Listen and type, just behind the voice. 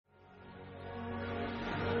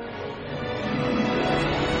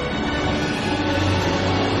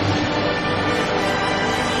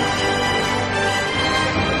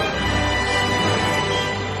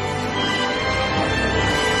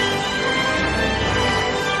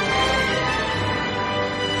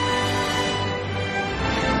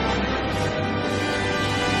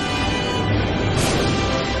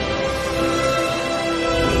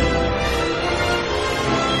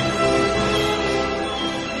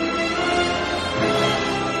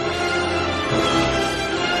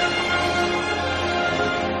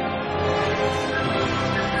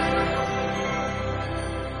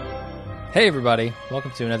Hey everybody,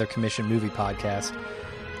 welcome to another Commission Movie Podcast.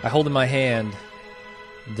 I hold in my hand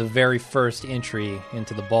the very first entry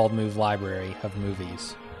into the Bald Move library of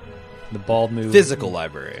movies. The Bald Move... Physical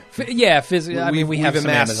library. Physical. I mean, we have we've some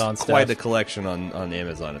amassed Amazon stuff. quite a collection on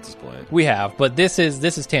Amazon at this point. We have, but this is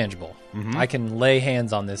tangible. Mm-hmm. I can lay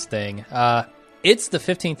hands on this thing. It's the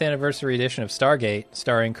 15th anniversary edition of Stargate,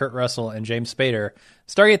 starring Kurt Russell and James Spader.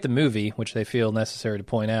 Stargate the movie, which they feel necessary to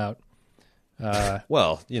point out.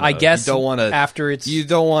 Well, you know, I guess you don't want to after it's... You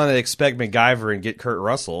don't want to expect MacGyver and get Kurt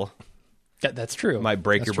Russell. That's true. It might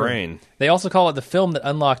break That's your true. brain. They also call it the film that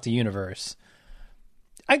unlocked the universe.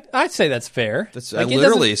 I'd say that's fair. That's Like, it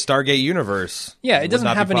literally doesn't- Stargate universe. Yeah, it would doesn't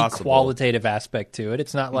not have be any possible. qualitative aspect to it.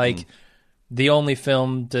 It's not like the only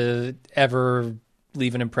film to ever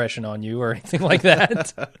leave an impression on you or anything like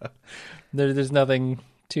that. There's nothing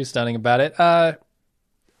too stunning about it.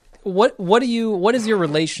 What is your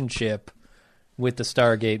relationship with the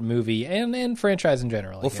Stargate movie and franchise in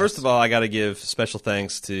general? Well, first of all, I got to give special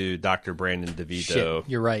thanks to Dr. Brandon DeVito Shit,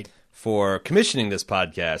 you're right. for commissioning this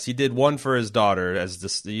podcast. He did one for his daughter as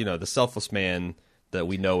this, the selfless man that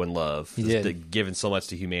we know and love. He did. Given so much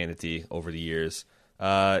to humanity over the years.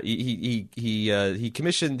 He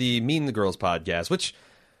commissioned the Mean the Girls podcast, which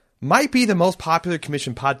might be the most popular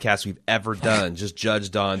commissioned podcast we've ever done. Just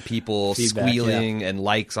judged on people Feedback, squealing and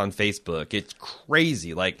likes on Facebook. It's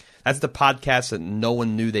crazy. Like, that's the podcast that no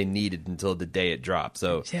one knew they needed until the day it dropped.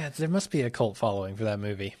 So Yeah, there must be a cult following for that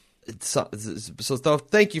movie. so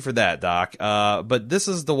thank you for that, Doc. But this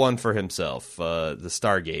is the one for himself, the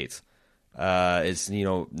Stargate. It's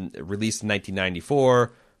released in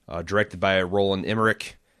 1994, directed by Roland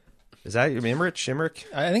Emmerich. Is that Emmerich?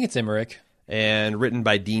 I think it's Emmerich. And written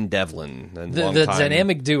by Dean Devlin. And The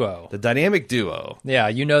dynamic duo. The dynamic duo. Yeah,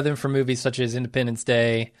 you know them from movies such as Independence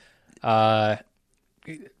Day,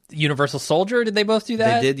 Universal Soldier. Did they both do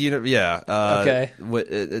that? They did, yeah. Okay.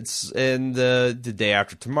 It's in the Day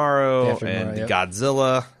After Tomorrow, Day After Tomorrow, and yep.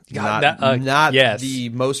 Godzilla. God, not yes. the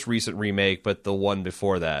most recent remake, but the one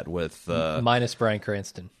before that with Minus Bryan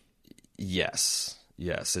Cranston. Yes,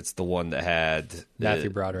 it's the one that had Matthew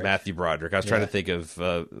Broderick. I was trying to think of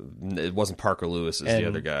it wasn't Parker Lewis, it's And the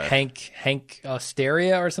other guy. Hank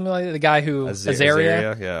Asteria or something like that. The guy who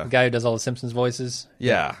Azaria, yeah. the guy who does all the Simpsons voices.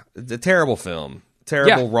 Yeah, it's a terrible film.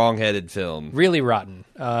 Terrible, wrong-headed film. Really rotten.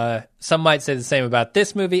 Some might say the same about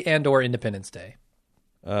this movie and or Independence Day.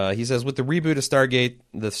 He says, with the reboot of Stargate,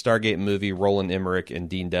 the Stargate movie Roland Emmerich and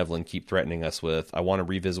Dean Devlin keep threatening us with, I want to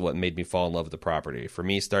revisit what made me fall in love with the property. For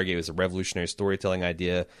me, Stargate was a revolutionary storytelling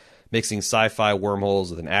idea, mixing sci-fi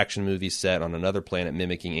wormholes with an action movie set on another planet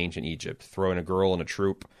mimicking ancient Egypt. Throw in a girl and a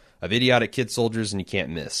troop of idiotic kid soldiers and you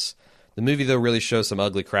can't miss. The movie, though, really shows some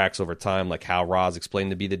ugly cracks over time, like how Roz explained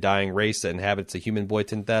to be the dying race that inhabits a human boy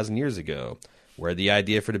 10,000 years ago, where the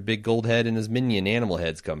idea for the big gold head and his minion animal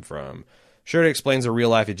heads come from. Sure, it explains the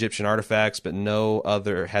real-life Egyptian artifacts, but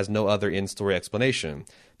has no other in-story explanation.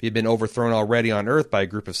 If he had been overthrown already on Earth by a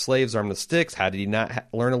group of slaves armed with sticks, how did he not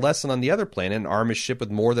learn a lesson on the other planet and arm his ship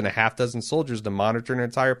with more than a half-dozen soldiers to monitor an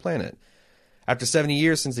entire planet? After 70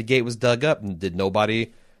 years since the gate was dug up, did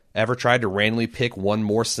nobody ever try to randomly pick one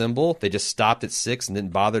more symbol? They just stopped at 6 and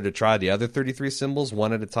didn't bother to try the other 33 symbols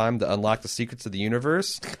one at a time to unlock the secrets of the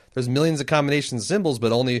universe? There's millions of combinations of symbols,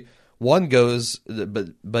 but only one goes,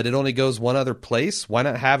 but it only goes one other place. Why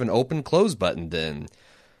not have an open close button then?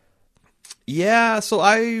 Yeah, so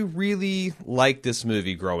I really liked this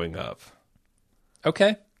movie growing up.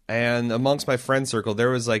 Okay. And amongst my friend circle, there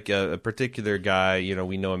was like a particular guy,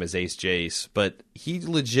 we know him as Ace Jace, but he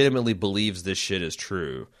legitimately believes this shit is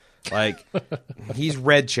true. Like, he's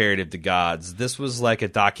read Chariot of the Gods. This was like a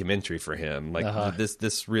documentary for him. Like,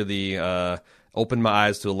 this really opened my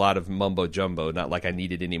eyes to a lot of mumbo jumbo. Not like I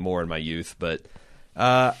needed any more in my youth, but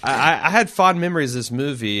I had fond memories of this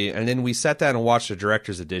movie. And then we sat down and watched the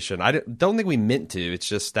director's edition. I don't think we meant to. It's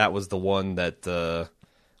just that was the one that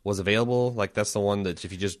was available. Like, that's the one that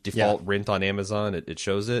if you just default rent on Amazon, it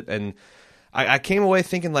shows it. And I came away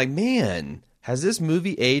thinking, like, man, has this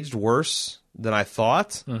movie aged worse than I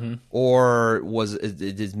thought? Mm-hmm. Or was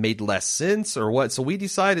it made less sense or what? So we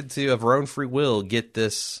decided to, of our own free will, get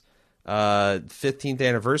this 15th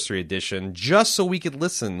anniversary edition just so we could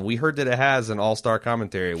listen. We heard that it has an all-star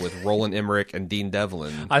commentary with Roland Emmerich and Dean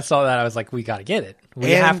Devlin. I saw that. I was like, we got to get it.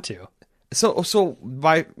 We have to. So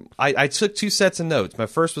I took two sets of notes. My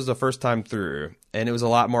first was the first time through, and it was a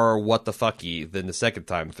lot more what the fucky than the second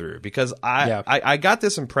time through, because I got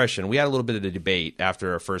this impression. We had a little bit of a debate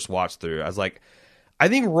after our first watch through. I was like, I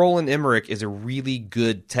think Roland Emmerich is a really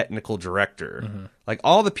good technical director. Mm-hmm. Like,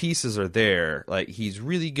 all the pieces are there. Like, he's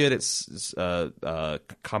really good at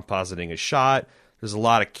compositing a shot. There's a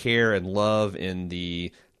lot of care and love in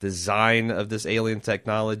the design of this alien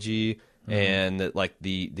technology, and that, like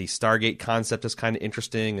the Stargate concept is kind of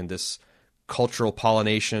interesting, and this cultural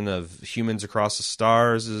pollination of humans across the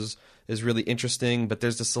stars is really interesting. But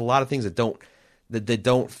there's just a lot of things that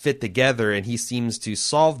don't fit together, and he seems to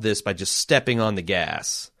solve this by just stepping on the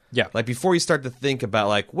gas. Yeah. Like, before you start to think about,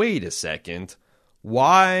 like, wait a second,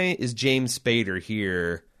 why is James Spader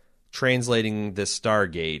here translating this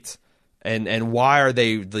Stargate? And why are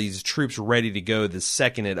these troops ready to go the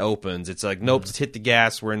second it opens? It's like, nope, just hit the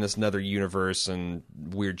gas. We're in this another universe, and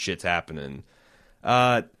weird shit's happening.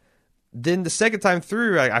 Then the second time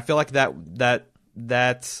through, I feel like that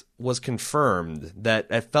was confirmed. That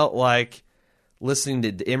I felt like, listening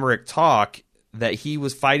to Emmerich talk, that he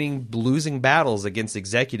was fighting losing battles against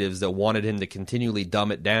executives that wanted him to continually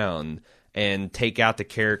dumb it down and take out the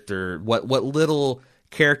character, what little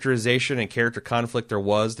characterization and character conflict there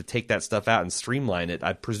was, to take that stuff out and streamline it,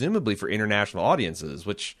 presumably for international audiences,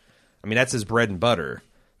 which, I mean, that's his bread and butter.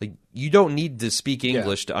 Like, you don't need to speak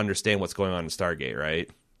English to understand what's going on in Stargate, right?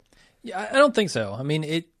 Yeah, I don't think so. I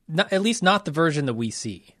mean, at least not the version that we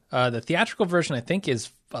see. The theatrical version, I think, is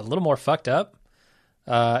a little more fucked up.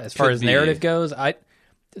 As far as narrative goes, at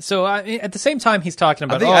the same time he's talking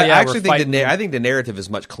about, I think the narrative is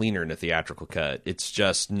much cleaner in the theatrical cut. It's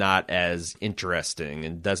just not as interesting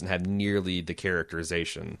and doesn't have nearly the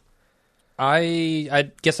characterization.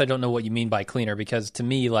 I guess I don't know what you mean by cleaner, because to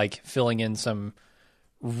me, like, filling in some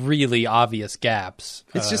really obvious gaps,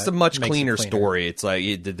 it's just a much cleaner story. It's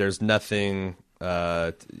like there's nothing.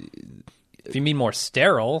 If you mean more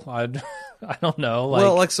sterile, I don't know.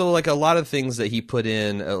 Like a lot of things that he put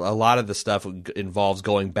in, a lot of the stuff involves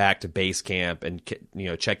going back to base camp and, you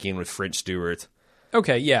know, checking in with French Stewart.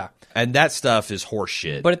 Okay, yeah. And that stuff is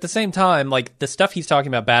horseshit. But at the same time, like, the stuff he's talking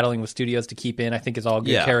about battling with studios to keep in, I think, is all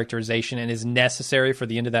good characterization and is necessary for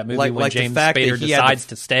the end of that movie when James Spader decides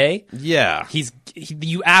to stay. Yeah.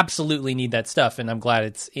 You absolutely need that stuff, and I'm glad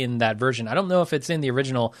it's in that version. I don't know if it's in the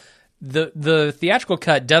original. The theatrical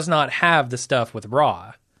cut does not have the stuff with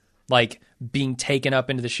Ra, like, being taken up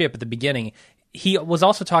into the ship at the beginning. He was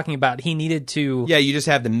also talking about he needed to... Yeah, you just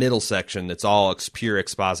have the middle section that's all pure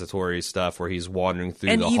expository stuff where he's wandering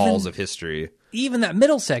through the halls of history. Even that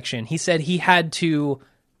middle section, he said he had to,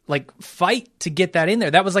 like, fight to get that in there.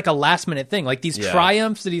 That was like a last-minute thing. Like, these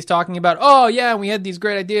triumphs that he's talking about, oh, yeah, we had these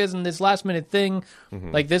great ideas and this last-minute thing.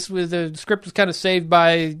 Mm-hmm. Like, the script was kind of saved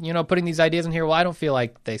by, you know, putting these ideas in here. Well, I don't feel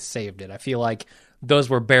like they saved it. I feel like those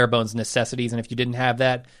were bare-bones necessities, and if you didn't have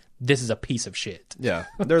that, this is a piece of shit. Yeah.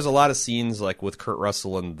 There's a lot of scenes, like, with Kurt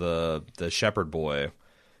Russell and the shepherd boy,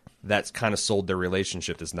 that's kind of sold their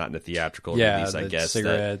relationship as not in the theatrical release, I guess.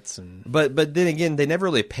 Cigarettes But then again, they never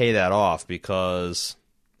really pay that off, because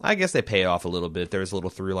I guess they pay it off a little bit. There's a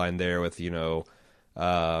little through line there with, you know,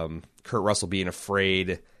 Kurt Russell being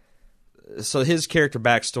afraid. So his character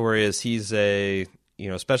backstory is he's a, you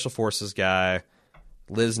know, special forces guy,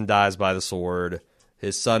 lives and dies by the sword.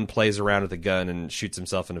 His son plays around with a gun and shoots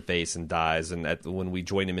himself in the face and dies. And when we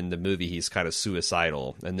join him in the movie, he's kind of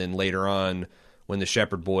suicidal. And then later on, when the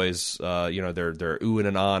Shepherd boys, you know, they're oohing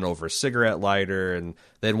and on over a cigarette lighter, and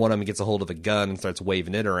then one of them gets a hold of a gun and starts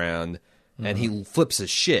waving it around, and he flips his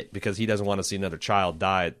shit because he doesn't want to see another child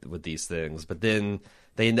die with these things. But then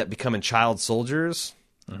they end up becoming child soldiers.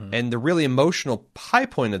 Mm-hmm. And the really emotional high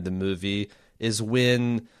point of the movie is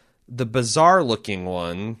when the bizarre-looking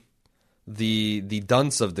one, the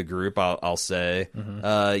dunce of the group, I'll say,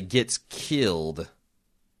 gets killed.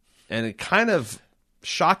 And it kind of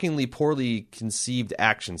shockingly poorly conceived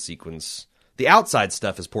action sequence. The outside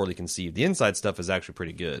stuff is poorly conceived. The inside stuff is actually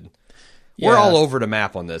pretty good. Yeah. We're all over the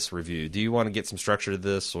map on this review. Do you want to get some structure to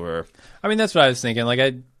this, or? I mean, that's what I was thinking. Like,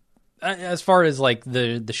 I as far as, like,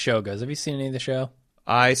 the show goes, have you seen any of the show?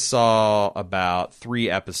 I saw about 3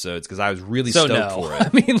 episodes because I was really stoked for it. I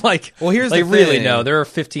mean, like, well, here's the thing. Really, no. There are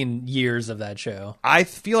 15 years of that show. I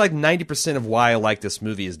feel like 90% of why I like this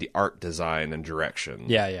movie is the art design and direction.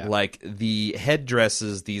 Yeah. Like, the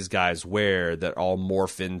headdresses these guys wear that all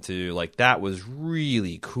morph into, like, that was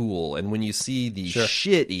really cool. And when you see the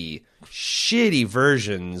shitty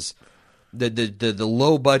versions, the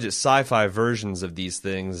low budget sci-fi versions of these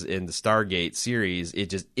things in the Stargate series, it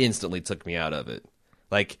just instantly took me out of it.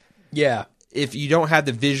 Like, yeah, if you don't have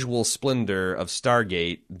the visual splendor of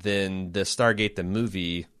Stargate, then the Stargate the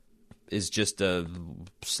movie is just a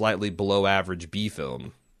slightly below average B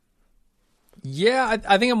film. Yeah,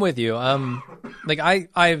 I think I'm with you. Like, I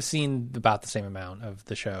have seen about the same amount of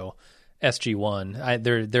the show, SG-1.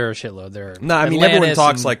 There are a shitload. There. No, I mean everyone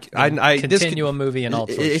talks like Continuum movie and all.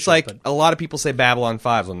 It's like a lot of people say Babylon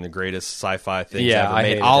 5 is one of the greatest sci-fi things ever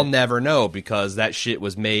made. I'll never know because that shit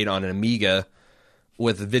was made on an Amiga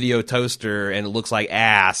with a video toaster and it looks like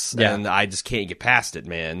ass, and I just can't get past it,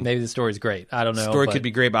 man. Maybe the story's great. I don't know. The story could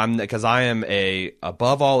be great, but because I am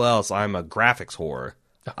above all else, I'm a graphics whore.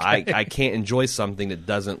 Okay. I can't enjoy something that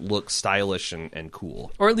doesn't look stylish and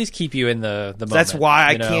cool. Or at least keep you in the moment. That's why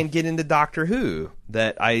I can't get into Doctor Who.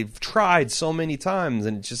 That I've tried so many times,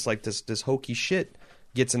 and it's just like this hokey shit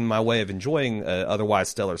gets in my way of enjoying an otherwise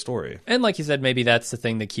stellar story. And like you said, maybe that's the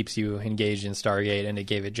thing that keeps you engaged in Stargate, and it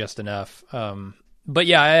gave it just enough. But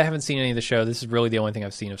yeah, I haven't seen any of the show. This is really the only thing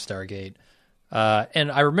I've seen of Stargate.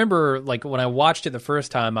 And I remember, like, when I watched it the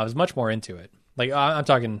first time, I was much more into it. Like, I'm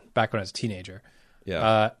talking back when I was a teenager.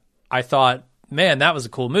 Yeah. I thought, man, that was a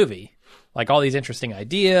cool movie. Like all these interesting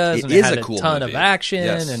ideas, and it had a ton of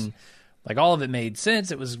action, and like all of it made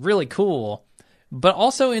sense. It was really cool. But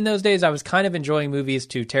also in those days, I was kind of enjoying movies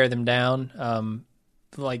to tear them down,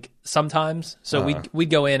 like sometimes. So we'd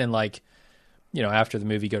go in and like, you know, after the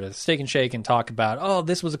movie, go to Steak and Shake and talk about, oh,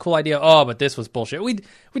 this was a cool idea. Oh, but this was bullshit. We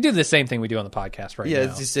do the same thing we do on the podcast right now. Yeah,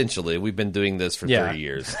 it's essentially we've been doing this for 30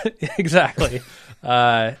 years. Exactly.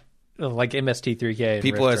 Like MST3K.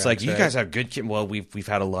 People, it's like, you guys have good. Well, we've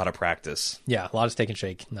had a lot of practice. Yeah, a lot of Steak and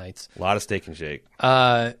Shake nights. A lot of Steak and Shake.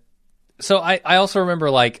 So I also remember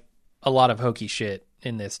like a lot of hokey shit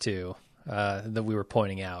in this too, that we were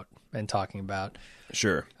pointing out and talking about.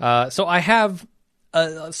 Sure. So I have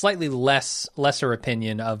a slightly lesser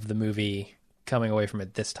opinion of the movie coming away from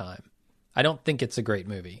it this time. I don't think it's a great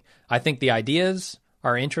movie. I think the ideas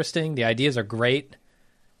are interesting. The ideas are great.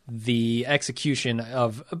 The execution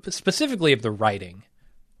specifically of the writing,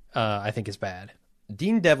 I think is bad.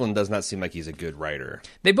 Dean Devlin does not seem like he's a good writer.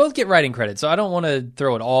 They both get writing credit, so I don't want to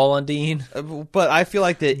throw it all on Dean. But I feel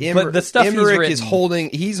like that Emmerich is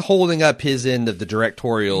holding up his end of the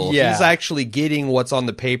directorial. Yeah. He's actually getting what's on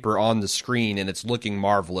the paper on the screen, and it's looking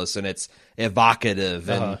marvelous, and it's evocative,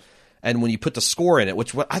 and when you put the score in it,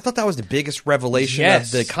 which I thought that was the biggest revelation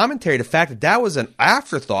of the commentary, the fact that was an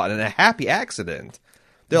afterthought and a happy accident.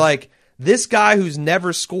 They're like, this guy who's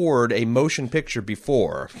never scored a motion picture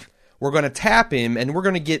before, we're going to tap him, and we're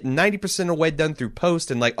going to get 90% of the way done through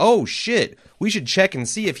post, and like, oh, shit, we should check and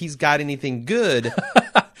see if he's got anything good.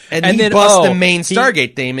 And he busts the main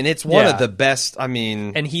Stargate theme, and it's one of the best, I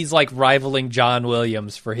mean... And he's, like, rivaling John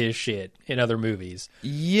Williams for his shit in other movies.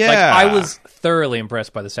 Yeah. Like, I was thoroughly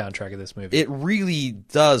impressed by the soundtrack of this movie. It really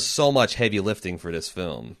does so much heavy lifting for this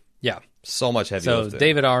film. Yeah. So much heavy lifting. So,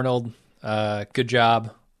 David Arnold, good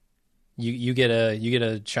job. You get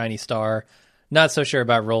a shiny star. Not so sure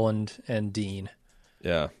about Roland and Dean.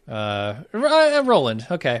 Yeah. Roland.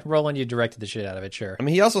 Okay. Roland, you directed the shit out of it, sure. I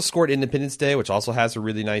mean, he also scored Independence Day, which also has a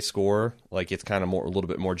really nice score. Like, it's kind of a little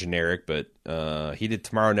bit more generic, but he did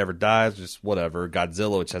Tomorrow Never Dies, just whatever.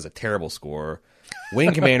 Godzilla, which has a terrible score.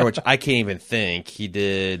 Wing Commander, which I can't even think. He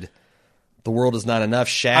did The World Is Not Enough,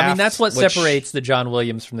 Shaft. I mean, that's what separates the John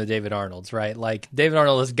Williams from the David Arnolds, right? Like, David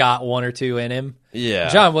Arnold has got one or two in him. Yeah.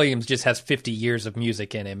 John Williams just has 50 years of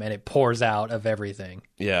music in him, and it pours out of everything.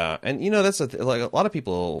 Yeah, and you know, that's like a lot of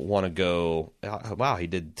people want to go, wow, he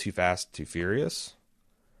did Too Fast, Too Furious,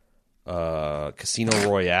 Casino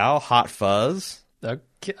Royale, Hot Fuzz.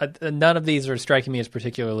 None of these are striking me as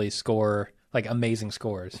particularly amazing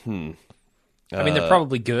scores. I mean, they're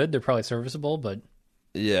probably good, they're probably serviceable, but...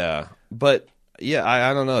 Yeah, but yeah,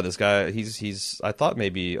 I don't know. This guy, he's. I thought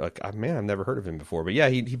maybe I've never heard of him before, but yeah,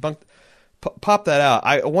 he popped that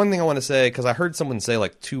out. One thing I want to say, because I heard someone say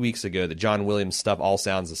like 2 weeks ago that John Williams stuff all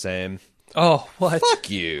sounds the same. Oh, what? Fuck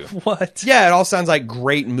you. What? Yeah, it all sounds like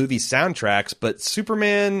great movie soundtracks, but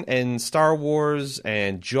Superman and Star Wars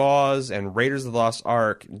and Jaws and Raiders of the Lost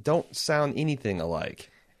Ark don't sound anything alike.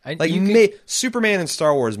 Superman and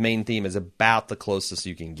Star Wars main theme is about the closest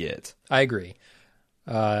you can get. I agree.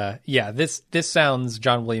 This sounds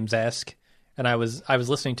John Williams-esque, and I was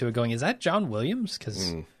listening to it going, is that John Williams?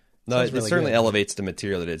 Because no, it really certainly elevates the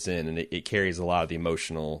material that it's in, and it carries a lot of the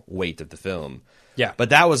emotional weight of the film. Yeah, but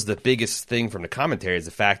that was the biggest thing from the commentary, is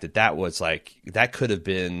the fact that was like, that could have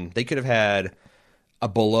been, they could have had a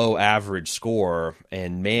below average score,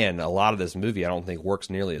 and man, a lot of this movie I don't think works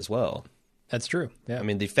nearly as well. That's true. Yeah, I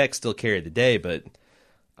mean, the effects still carry the day, but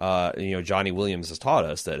Johnny Williams has taught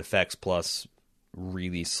us that effects plus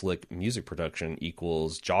really slick music production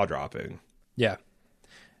equals jaw-dropping. Yeah.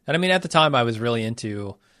 And I mean, at the time I was really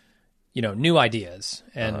into, new ideas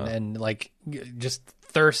and like just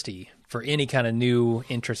thirsty for any kind of new,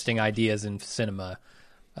 interesting ideas in cinema.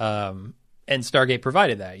 And Stargate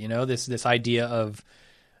provided that, this idea of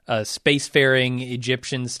spacefaring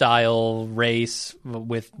Egyptian style race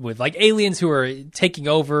with like aliens who are taking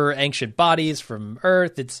over ancient bodies from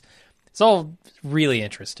Earth. It's all really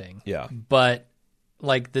interesting. Yeah. But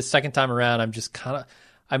like the second time around,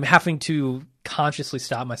 I'm having to consciously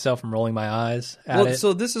stop myself from rolling my eyes at it.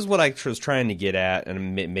 So this is what I was trying to get at,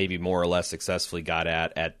 and maybe more or less successfully got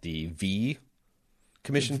at the V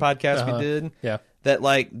Commission podcast we did. Yeah. That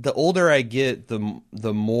like the older I get,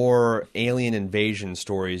 the more alien invasion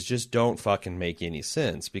stories just don't fucking make any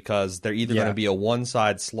sense, because they're either going to be a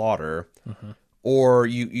one-side slaughter, or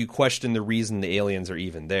you question the reason the aliens are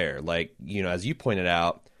even there. Like, you know, as you pointed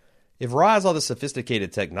out, if Ra has all this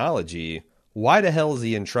sophisticated technology, why the hell is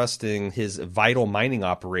he entrusting his vital mining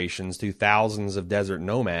operations to thousands of desert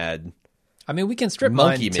nomad? I mean, we can strip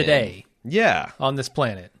mine today. Yeah. On this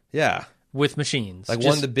planet. Yeah. With machines. Like,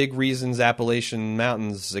 one of the big reasons Appalachian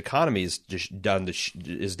Mountain's economy is just down to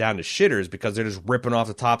shitters, because they're just ripping off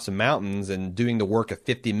the tops of mountains and doing the work of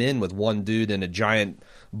 50 men with one dude and a giant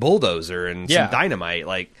bulldozer and some dynamite.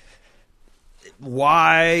 Like,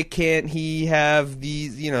 why can't he have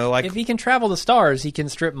these, you know, like... If he can travel the stars, he can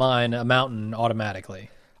strip mine a mountain automatically.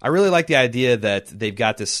 I really like the idea that they've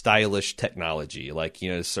got this stylish technology. Like, you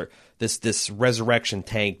know, this resurrection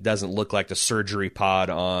tank doesn't look like the surgery pod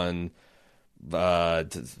on...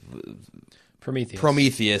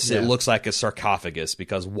 Prometheus. It looks like a sarcophagus,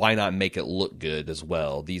 because why not make it look good as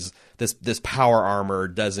well? This power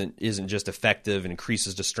armor isn't just effective and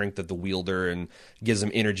increases the strength of the wielder and gives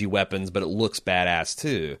them energy weapons, but it looks badass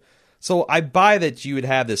too. So I buy that you would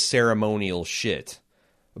have this ceremonial shit,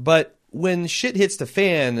 but when shit hits the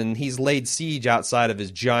fan and he's laid siege outside of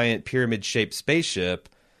his giant pyramid-shaped spaceship,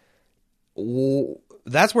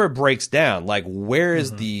 that's where it breaks down. Like, where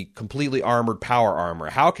is the completely armored power armor?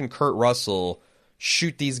 How can Kurt Russell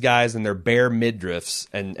shoot these guys in their bare midriffs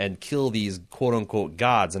and kill these quote-unquote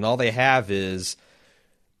gods? And all they have is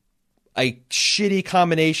a shitty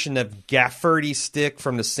combination of Gafferty stick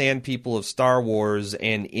from the Sand People of Star Wars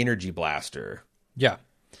and Energy Blaster. Yeah.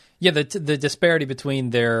 Yeah, the disparity between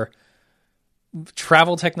their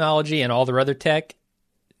travel technology and all their other tech,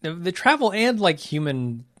 the travel and like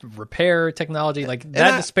human repair technology, like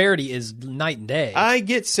that disparity is night and day. I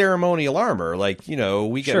get ceremonial armor, like, you know,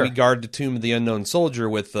 we guard the Tomb of the Unknown Soldier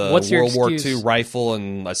with a What's World War II rifle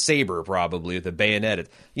and a saber, probably with a bayonet.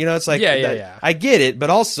 You know, it's like, I get it, but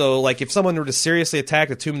also, like, if someone were to seriously attack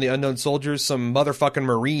the Tomb of the Unknown Soldiers, some motherfucking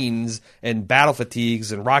Marines and battle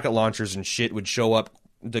fatigues and rocket launchers and shit would show up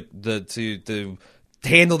to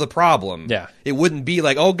handle the problem. Yeah. It wouldn't be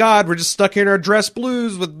like, oh God, we're just stuck here in our dress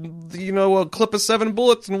blues with, you know, a clip of 7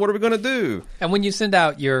 bullets, and what are we going to do? And when you send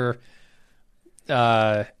out your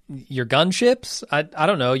gunships, I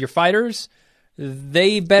don't know, your fighters,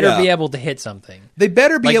 they better be able to hit something. They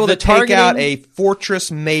better be able to take out a fortress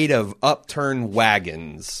made of upturned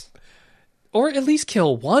wagons. Or at least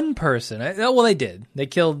kill one person. Well, they did. They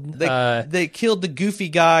killed... They killed the goofy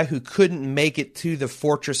guy who couldn't make it to the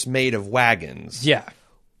fortress made of wagons. Yeah.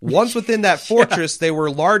 Once within that fortress, they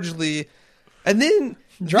were largely... And then...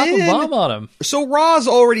 Drop a bomb on him. So Ra's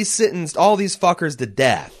already sentenced all these fuckers to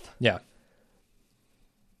death. Yeah.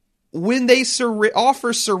 When they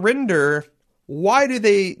offer surrender, why do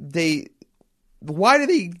they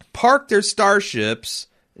park their starships,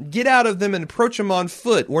 get out of them, and approach them on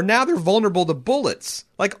foot, where now they're vulnerable to bullets?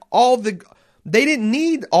 Like, they didn't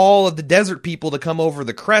need all of the desert people to come over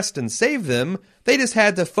the crest and save them. They just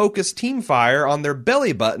had to focus team fire on their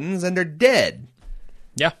belly buttons, and they're dead.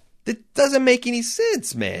 Yeah. That doesn't make any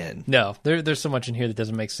sense, man. No, there's so much in here that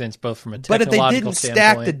doesn't make sense, both from a But technological if they didn't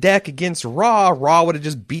stack the deck against Ra would have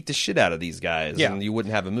just beat the shit out of these guys, and you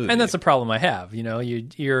wouldn't have a movie. And that's a problem I have. You know,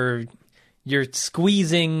 you're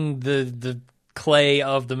squeezing the clay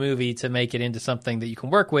of the movie to make it into something that you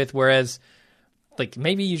can work with, whereas, like,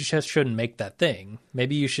 maybe you just shouldn't make that thing.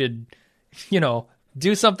 Maybe you should, you know,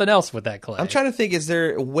 do something else with that clay. I'm trying to think, is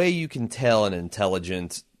there a way you can tell an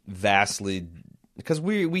intelligent, vastly... Because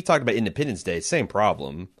we talked about Independence Day, same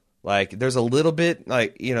problem. Like, there's a little bit,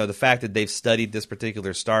 like, you know, the fact that they've studied this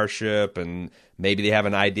particular starship, and maybe they have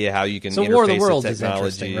an idea how you can interface War of the Worlds the technology.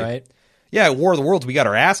 is interesting, right? Yeah, War of the Worlds, we got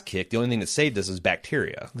our ass kicked. The only thing that saved us is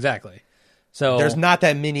bacteria. Exactly. So there's not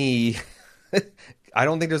that many... I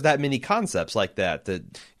don't think there's that many concepts like that.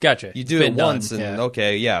 Gotcha. You do it once, and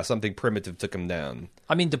okay, yeah, something primitive took them down.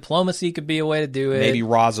 I mean, diplomacy could be a way to do it. Maybe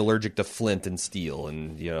Ra's allergic to flint and steel,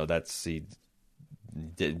 and, you know, he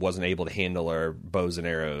wasn't able to handle our bows and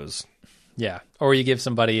arrows. Yeah. Or you give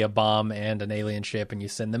somebody a bomb and an alien ship, and you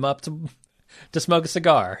send them up to smoke a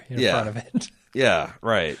cigar in front of it. Yeah,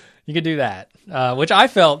 right. You could do that, which I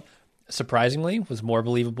felt, surprisingly, was more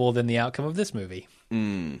believable than the outcome of this movie.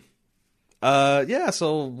 Yeah.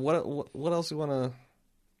 So what else you want to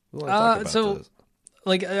talk about? So,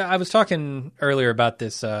 like, I was talking earlier about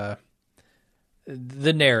this, the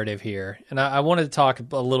narrative here, and I wanted to talk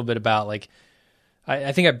a little bit about, like,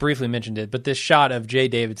 I think I briefly mentioned it, but this shot of Jay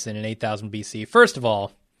Davidson in 8000 BC. First of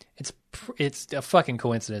all, it's a fucking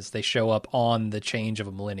coincidence they show up on the change of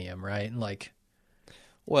a millennium, right? And like,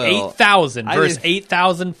 well, 8,000 versus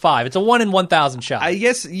 8,005. It's a 1 in 1,000 shot. I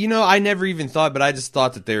guess, I never even thought, but I just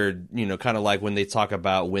thought that they're, kind of like when they talk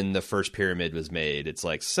about when the first pyramid was made, it's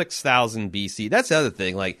like 6,000 BC. That's the other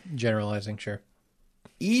thing. Like, generalizing, sure.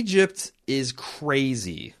 Egypt is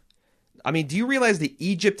crazy. I mean, do you realize that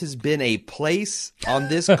Egypt has been a place on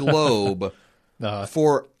this globe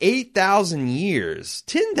for 8,000 years,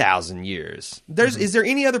 10,000 years? Is there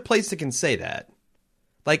any other place that can say that?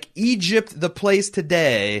 Like, Egypt, the place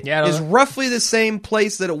today, is roughly the same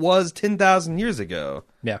place that it was 10,000 years ago.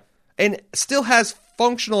 Yeah. And still has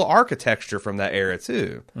functional architecture from that era,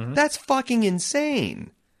 too. Mm-hmm. That's fucking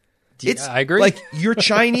insane. I agree. Like, your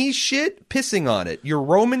Chinese shit, pissing on it. Your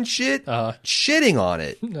Roman shit, shitting on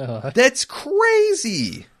it. That's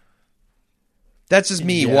crazy. That's just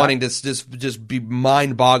me wanting to just be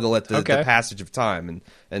mind boggle at the passage of time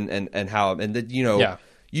and how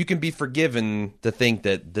you can be forgiven to think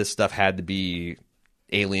that this stuff had to be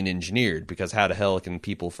alien engineered, because how the hell can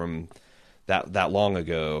people from that long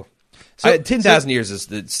ago? 10,000 years is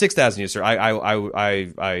 6,000 years, sir.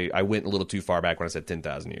 I went a little too far back when I said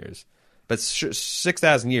 10,000 years. But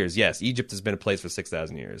 6,000 years, yes, Egypt has been a place for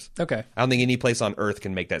 6,000 years. Okay. I don't think any place on Earth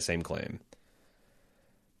can make that same claim.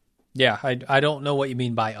 Yeah, I don't know what you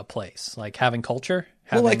mean by a place. Like having culture?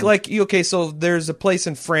 Okay, so there's a place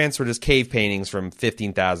in France where there's cave paintings from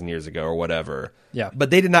 15,000 years ago or whatever. Yeah. But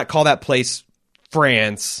they did not call that place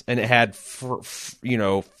France, and it had,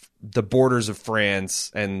 the borders of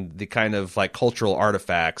France and the kind of like cultural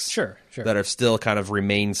artifacts sure. that have still kind of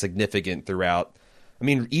remained significant throughout. I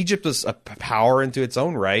mean, Egypt was a power into its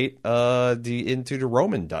own right, into the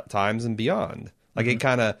Roman times and beyond. Like it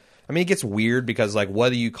kind of, it gets weird because like, what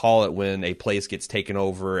do you call it when a place gets taken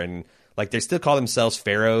over and like they still call themselves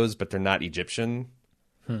pharaohs, but they're not Egyptian?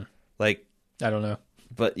 Like, I don't know,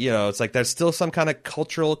 but it's like there's still some kind of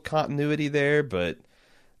cultural continuity there, but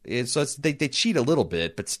they cheat a little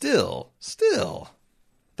bit, but still,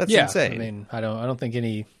 that's insane. I mean, I don't think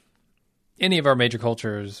any of our major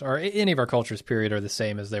cultures or any of our cultures period are the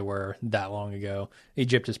same as they were that long ago.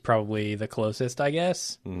 Egypt is probably the closest, I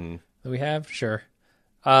guess, that we have. Sure.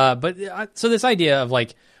 But so this idea of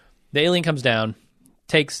like the alien comes down,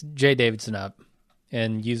 takes Jay Davidson up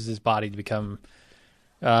and uses his body to become,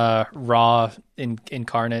 Ra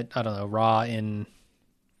incarnate. I don't know, Ra in,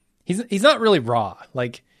 he's not really Ra.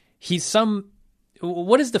 Like he's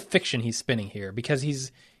what is the fiction he's spinning here? Because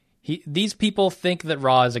these people think that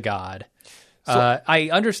Ra is a god. So,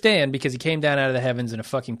 I understand because he came down out of the heavens in a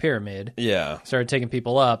fucking pyramid. Yeah. Started taking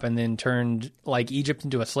people up and then turned like Egypt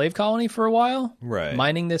into a slave colony for a while. Right.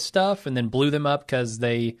 Mining this stuff and then blew them up because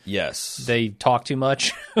they talked too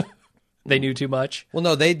much. They knew too much. Well,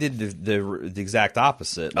 no, they did the exact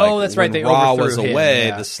opposite. Like, that's right. They Ra overthrew was him,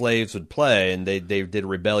 away, the slaves would play, and they did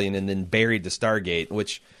rebellion and then buried the Stargate,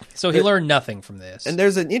 which... So he learned nothing from this. And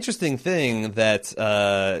there's an interesting thing that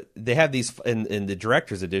they have these, in the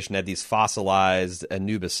director's edition, had these fossilized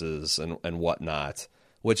Anubises and whatnot,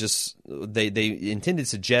 which is, they intended to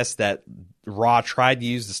suggest that Ra tried to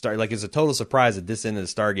use the Stargate, like it's a total surprise that this end of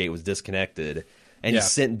the Stargate was disconnected. And he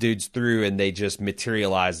sent dudes through, and they just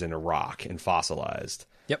materialized in a rock and fossilized.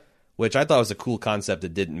 Yep. Which I thought was a cool concept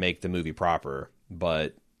that didn't make the movie proper.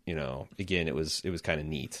 But, again, it was kind of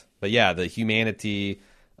neat. But yeah, the humanity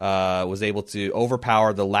was able to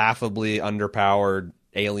overpower the laughably underpowered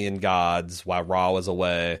alien gods while Ra was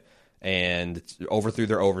away, and overthrew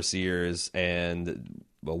their overseers, and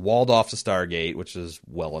walled off the Stargate, which is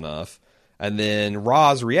well enough. And then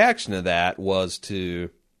Ra's reaction to that was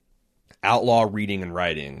to outlaw reading and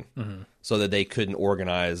writing so that they couldn't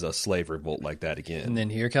organize a slave revolt like that again. And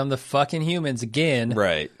then here come the fucking humans again.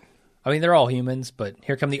 Right. I mean, they're all humans, but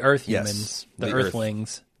here come the Earth humans, the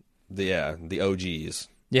Earthlings. The OGs.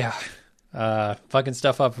 Yeah. Fucking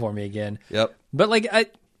stuff up for me again. Yep. But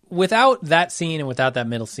like, without that scene and without that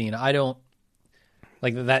middle scene, I don't,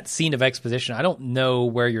 like that scene of exposition, I don't know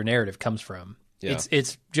where your narrative comes from. Yeah.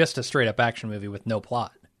 It's just a straight up action movie with no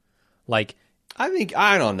plot. Like,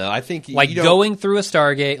 I don't know. I think like going through a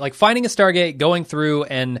Stargate, like finding a Stargate, going through,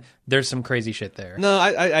 and there's some crazy shit there. No,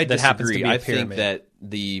 I that happens to disagree. be a I pyramid. think that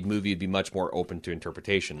the movie would be much more open to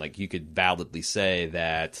interpretation. Like you could validly say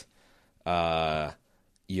that,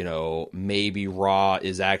 maybe Ra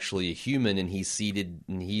is actually a human and he's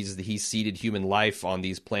seeded human life on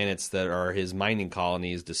these planets that are his mining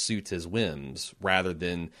colonies to suit his whims, rather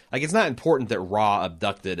than like it's not important that Ra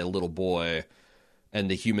abducted a little boy and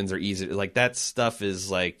the humans are easy. Like that stuff is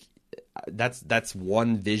like that's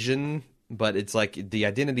one vision, but it's like the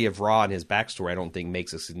identity of Ra and his backstory I don't think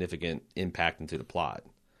makes a significant impact into the plot.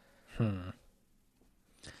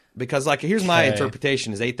 Because, like, here's my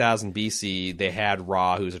interpretation: is 8,000 BC, they had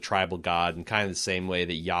Ra, who's a tribal god, in kind of the same way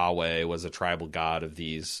that Yahweh was a tribal god of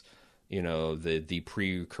these, the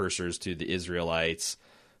precursors to the Israelites,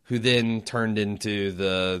 who then turned into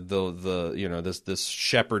this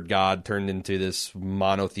shepherd god, turned into this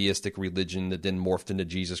monotheistic religion that then morphed into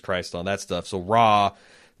Jesus Christ and all that stuff. So Ra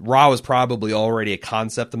was probably already a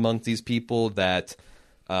concept amongst these people that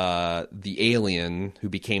the alien who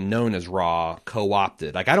became known as Ra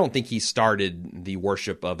co-opted. Like, I don't think he started the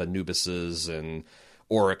worship of Anubises and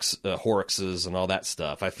Horexes and all that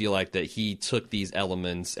stuff. I feel like that he took these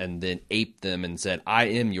elements and then aped them and said, "I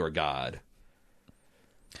am your god."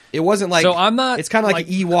 It wasn't like, so I'm not. It's kind of like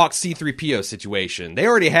an Ewok C-3PO situation. They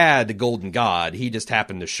already had the golden god. He just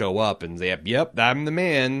happened to show up and say, "Yep, I'm the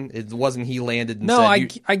man." It wasn't he landed and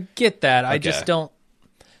said, I get that. Okay. I just don't.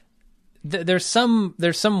 There's some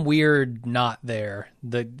weird knot there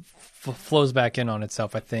that flows back in on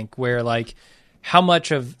itself, I think, where like how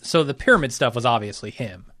much of the pyramid stuff was obviously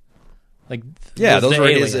him. Like, those were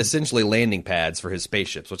his essentially landing pads for his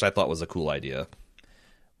spaceships, which I thought was a cool idea.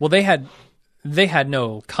 Well, they had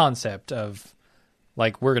no concept of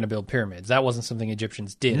like, we're going to build pyramids. That wasn't something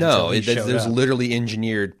Egyptians did. No, there's literally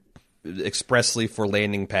engineered expressly for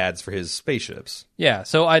landing pads for his spaceships. Yeah,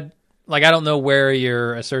 so I don't know where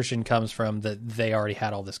your assertion comes from that they already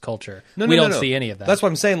had all this culture. We don't see any of that. That's what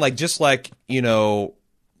I'm saying. Like, just like,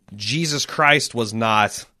 Jesus Christ was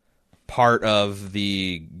not part of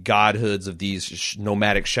the godhoods of these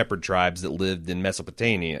nomadic shepherd tribes that lived in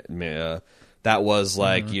Mesopotamia. That was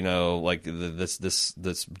like, like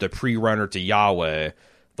the pre-runner to Yahweh,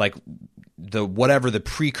 like the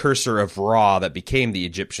precursor of Ra that became the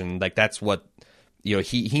Egyptian. Like, that's what,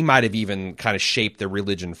 he might have even kind of shaped the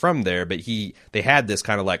religion from there, but they had this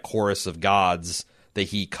kind of like chorus of gods that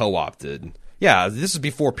he co-opted. Yeah, this is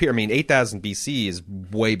before 8,000 BC is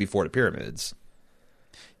way before the pyramids.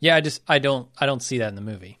 Yeah, I don't see that in the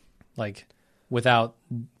movie. Like, without,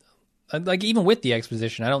 like, even with the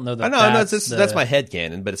exposition, I don't know that. That's my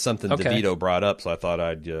headcanon, but it's something DeVito brought up, so I thought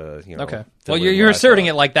I'd okay. Well, you're asserting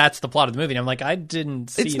it like that's the plot of the movie, and I'm like, I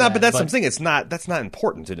didn't see it's not, that, but that's something. It's not. That's not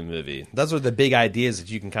important to the movie. Those are the big ideas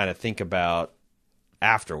that you can kind of think about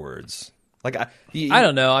afterwards. Like, I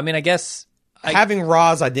don't know. I mean, I guess having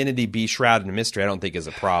Ra's identity be shrouded in mystery, I don't think is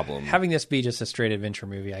a problem. Having this be just a straight adventure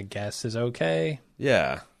movie, I guess, is okay.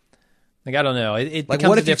 Yeah. Like, I don't know. It like,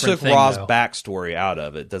 what if you took Ra's backstory out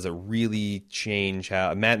of it? Does it really change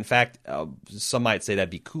how? In fact, some might say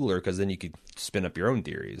that'd be cooler because then you could spin up your own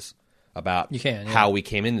theories about how we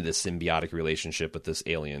came into this symbiotic relationship with this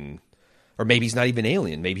alien. Or maybe he's not even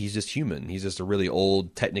alien. Maybe he's just human. He's just a really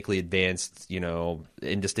old, technically advanced,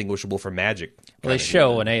 indistinguishable from magic. Well, they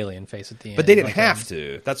show an alien face at the end. But they didn't have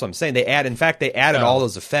to. That's what I'm saying. They added all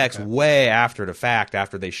those effects way after the fact,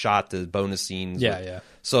 after they shot the bonus scenes. Yeah.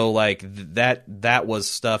 So, like, that was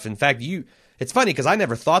stuff. In fact, it's funny because I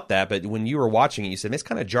never thought that, but when you were watching it, you said, it's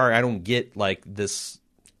kind of jarring. I don't get, like, this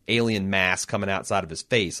alien mask coming outside of his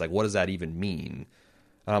face. Like, what does that even mean?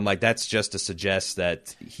 Like, that's just to suggest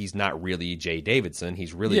that he's not really Jay Davidson.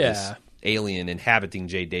 He's really this alien inhabiting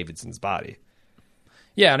Jay Davidson's body.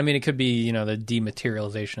 Yeah, and I mean, it could be, the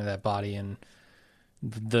dematerialization of that body and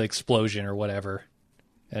the explosion or whatever.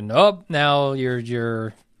 And, now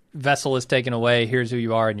your vessel is taken away. Here's who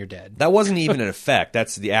you are, and you're dead. That wasn't even an effect.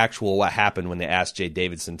 That's the actual what happened when they asked Jay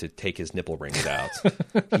Davidson to take his nipple rings out.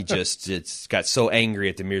 He just got so angry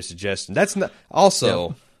at the mere suggestion. That's not also...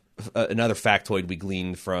 Yep. Another factoid we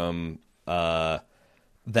gleaned from that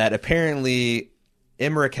apparently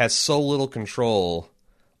Emmerich has so little control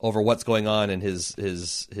over what's going on in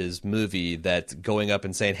his movie that going up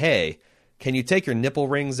and saying, "Hey, can you take your nipple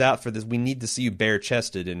rings out for this? We need to see you bare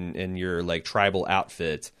chested in your like tribal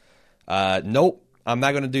outfit." Nope, I'm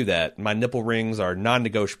not going to do that. My nipple rings are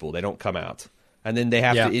non-negotiable. They don't come out. And then they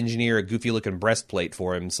have to engineer a goofy looking breastplate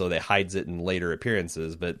for him so that hides it in later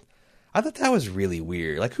appearances, but. I thought that was really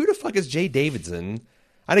weird. Like, who the fuck is Jay Davidson?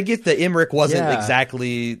 I get that Emmerich wasn't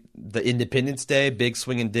exactly the Independence Day, big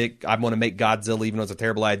swinging dick, I want to make Godzilla even though it's a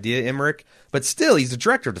terrible idea, Emmerich. But still, he's the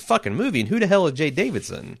director of the fucking movie, and who the hell is Jay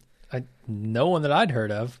Davidson? No one that I'd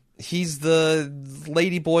heard of. He's the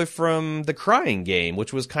lady boy from The Crying Game,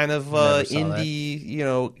 which was kind of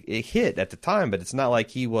indie, a hit at the time, but it's not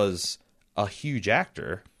like he was a huge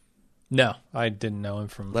actor. No, I didn't know him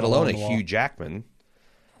from... Let alone a Hugh Jackman.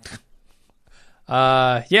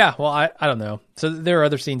 Yeah, well, I don't know. So there are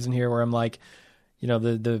other scenes in here where I'm like,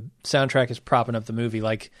 the soundtrack is propping up the movie,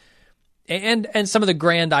 like, and some of the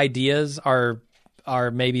grand ideas are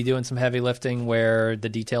maybe doing some heavy lifting where the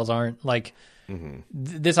details aren't. Like,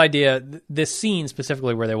 this idea, this scene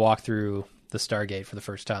specifically where they walk through the Stargate for the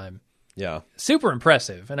first time. Yeah. Super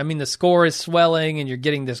impressive. And I mean, the score is swelling and you're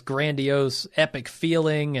getting this grandiose, epic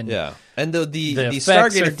feeling. And yeah. And the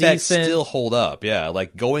Stargate effects still hold up. Yeah.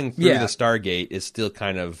 Like going through the Stargate is still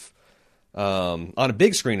kind of, on a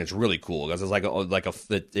big screen, it's really cool because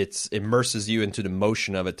it's it immerses you into the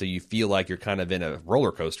motion of it till you feel like you're kind of in a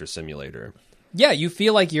roller coaster simulator. Yeah. You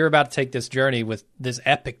feel like you're about to take this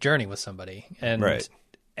epic journey with somebody.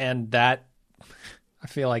 And that, I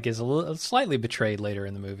feel like is slightly betrayed later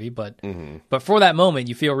in the movie, but for that moment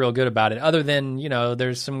you feel real good about it. Other than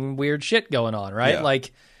there's some weird shit going on, right? Yeah. Like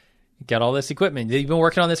you got all this equipment. You've been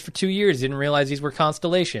working on this for 2 years. You didn't realize these were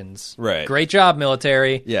constellations. Right. Great job,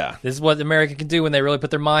 military. Yeah. This is what America can do when they really put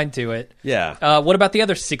their mind to it. Yeah. What about the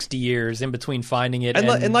other 60 years in between finding it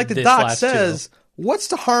and like the doc says, what's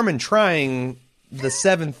the harm in trying the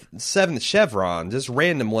seventh chevron, just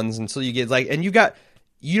random ones until you get and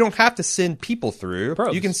you don't have to send people through.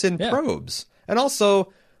 Probes. You can send probes. And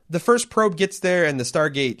also, the first probe gets there and the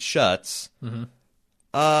Stargate shuts.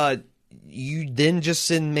 You then just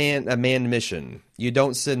send a manned mission. You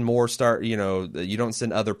don't send more you don't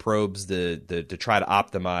send other probes to try to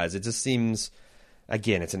optimize. It just seems,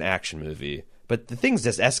 again, it's an action movie. But the things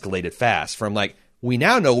just escalated fast from we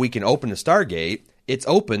now know we can open the Stargate. It's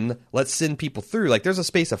open. Let's send people through. There's a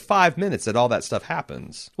space of 5 minutes that all that stuff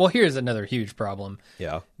happens. Well, here's another huge problem.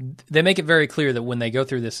 Yeah. They make it very clear that when they go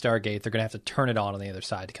through this Stargate, they're going to have to turn it on the other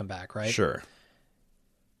side to come back, right? Sure.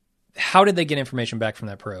 How did they get information back from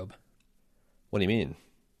that probe? What do you mean?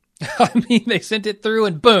 I mean, they sent it through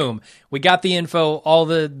and boom, we got the info, all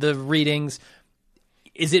the readings.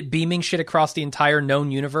 Is it beaming shit across the entire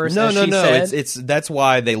known universe? No. Said? It's that's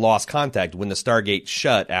why they lost contact when the Stargate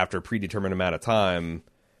shut after a predetermined amount of time.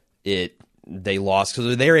 They lost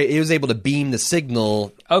because it was able to beam the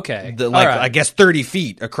signal. Okay, I guess 30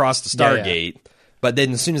 feet across the Stargate. Yeah. But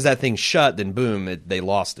then as soon as that thing shut, then boom, they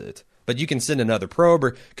lost it. But you can send another probe,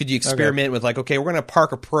 or could you experiment with we're going to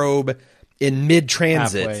park a probe in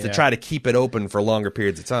mid-transit to try to keep it open for longer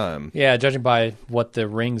periods of time. Yeah, judging by what the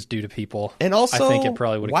rings do to people. And also, I think it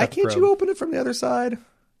probably would have why can't you open it from the other side?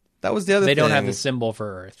 That was the other thing. They don't have the symbol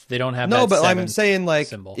for Earth. They don't have No, but I'm saying,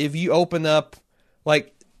 symbol. If you open up,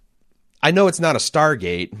 I know it's not a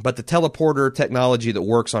Stargate, but the teleporter technology that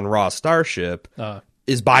works on Ra's starship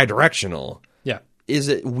is bidirectional. Yeah. Is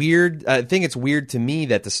it weird? I think it's weird to me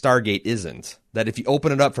that the Stargate isn't. That if you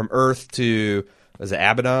open it up from Earth to... Is it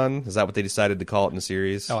Abaddon? Is that what they decided to call it in the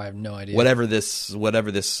series? Oh, I have no idea. Whatever this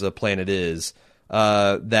planet is,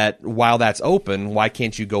 that while that's open, why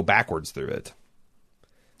can't you go backwards through it?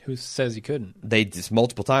 Who says you couldn't? They just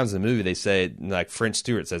multiple times in the movie they say, French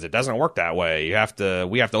Stewart says, it doesn't work that way. We have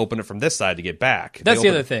to open it from this side to get back. That's the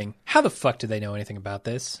other thing. How the fuck do they know anything about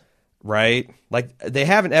this? Right? They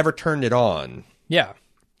haven't ever turned it on. Yeah.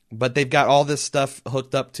 But they've got all this stuff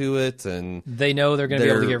hooked up to it, and they know they're going to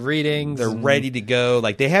be able to get readings. They're ready to go.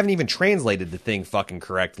 They haven't even translated the thing fucking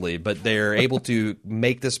correctly, but they're able to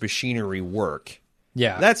make this machinery work.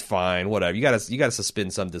 Yeah, that's fine. Whatever. You got to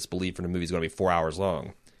suspend some disbelief when the movie's going to be 4 hours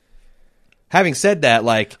long. Having said that,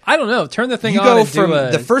 I don't know. Turn the thing on. You go and from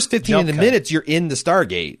do the first 15 minutes, you're in the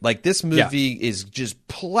Stargate. This movie is just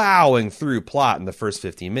plowing through plot in the first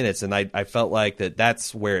 15 minutes, and I felt like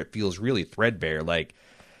that's where it feels really threadbare.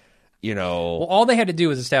 Well, all they had to do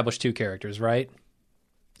was establish two characters, right?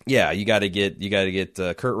 Yeah, you got to get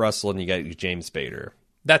Kurt Russell and you got to get James Spader.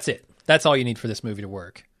 That's it. That's all you need for this movie to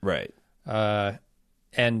work, right?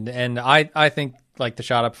 And I think the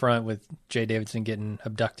shot up front with Jay Davidson getting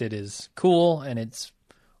abducted is cool, and it's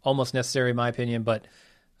almost necessary in my opinion. But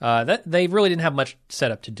that they really didn't have much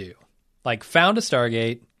setup to do. Found a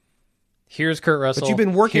Stargate. Here's Kurt Russell. But you've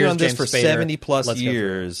been working on this James for Spader. 70+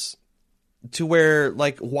 years. To where,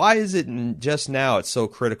 why is it just now it's so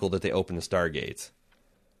critical that they open the Stargate?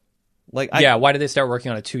 Why did they start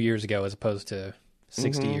working on it 2 years ago as opposed to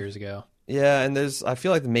 60 years ago? Yeah, and I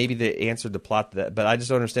feel like maybe they answered the plot to that, but I just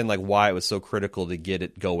don't understand why it was so critical to get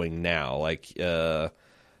it going now.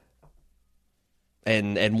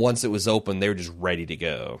 And once it was open, they were just ready to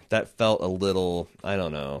go. That felt a little, I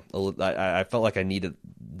don't know. I felt like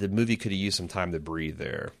the movie could have used some time to breathe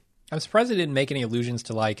there. I'm surprised they didn't make any allusions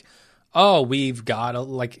to like, oh, we've got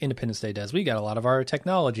like Independence Day does. We got a lot of our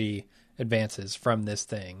technology advances from this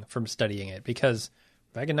thing, from studying it, because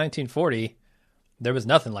back in 1940, there was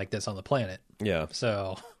nothing like this on the planet. Yeah.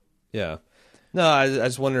 So. Yeah. No, I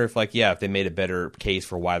just wonder if, like, if they made a better case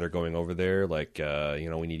for why they're going over there, like,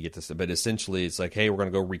 we need to get this. But essentially, it's like, hey, we're going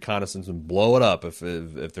to go reconnaissance and blow it up if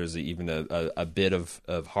there's even a bit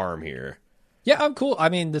of harm here. Yeah, I'm cool. I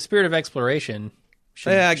mean, the spirit of exploration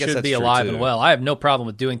should be alive and well. I have no problem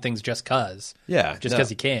with doing things just because. Yeah. Just because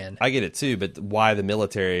you can. I get it, too. But why the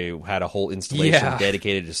military had a whole installation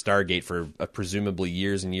dedicated to Stargate for presumably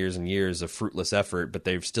years and years and years of fruitless effort, but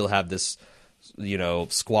they still have this...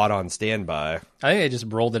 squad on standby. I think they just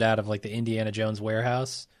rolled it out of like the Indiana Jones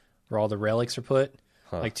warehouse where all the relics are put.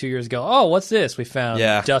 Like 2 years ago. Oh, what's this? We found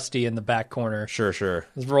Dusty in the back corner. Sure.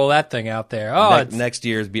 Let's roll that thing out there. Oh, next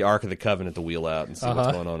year's be Ark of the Covenant to wheel out and see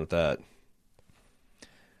what's going on with that.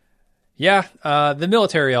 Yeah, the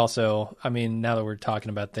military also, I mean, now that we're talking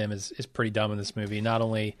about them, is pretty dumb in this movie. Not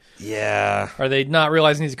only are they not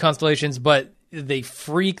realizing these constellations, but they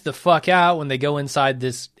freak the fuck out when they go inside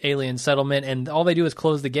this alien settlement, and all they do is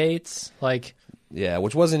close the gates. Like, yeah,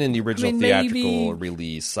 which wasn't in the original theatrical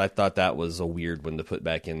release. I thought that was a weird one to put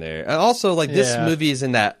back in there. And also, like, this movie is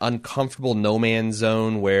in that uncomfortable no man's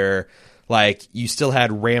zone where, like, you still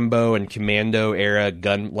had Rambo and Commando era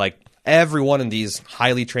gun. Like, every one of these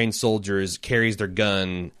highly trained soldiers carries their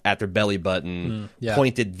gun at their belly button,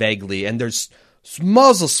 pointed vaguely, and there's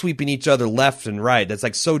muzzles sweeping each other left and right. That's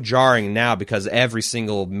like so jarring now because every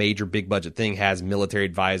single major big budget thing has military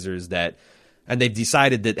advisors and they've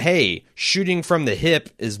decided that, hey, shooting from the hip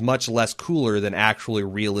is much less cooler than actually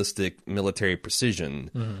realistic military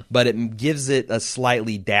precision, but it gives it a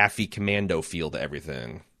slightly daffy commando feel to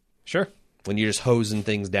everything. Sure. When you're just hosing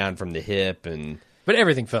things down from the hip But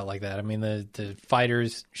everything felt like that. I mean, the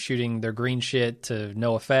fighters shooting their green shit to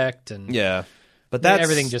no effect, and but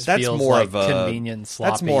everything just feels more like of a convenient and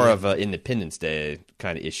sloppy. That's more of an Independence Day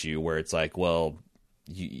kind of issue where it's like, well,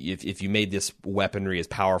 if you made this weaponry as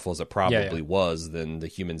powerful as it probably was, then the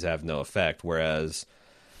humans have no effect. Whereas,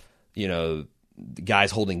 the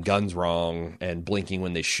guys holding guns wrong and blinking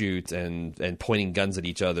when they shoot and pointing guns at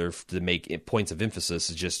each other to make points of emphasis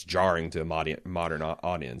is just jarring to a modern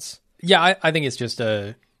audience. Yeah, I think it's just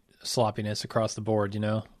a sloppiness across the board,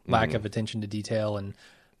 lack of attention to detail and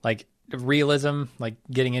like realism, like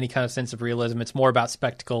getting any kind of sense of realism. It's more about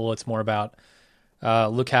spectacle. It's more about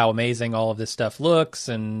look how amazing all of this stuff looks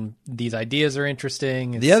and these ideas are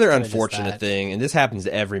interesting. The other unfortunate thing, and this happens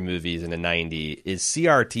to every movie in the 90s, is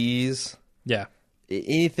CRTs. Yeah.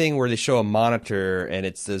 Anything where they show a monitor and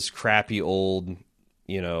it's this crappy old,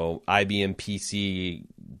 IBM PC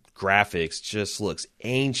graphics just looks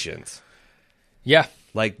ancient. Yeah.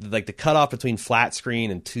 Like the cutoff between flat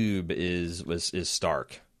screen and tube is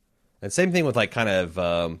stark. And same thing with like kind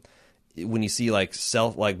of when you see like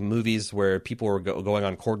movies where people were going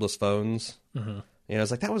on cordless phones. Mm-hmm. It's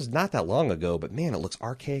like that was not that long ago, but man, it looks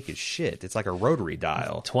archaic as shit. It's like a rotary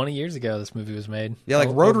dial. 20 years ago, this movie was made. Yeah, like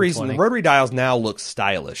rotary dials now look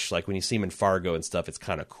stylish. Like when you see them in Fargo and stuff, it's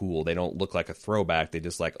kind of cool. They don't look like a throwback. They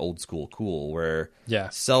just like old school cool. Where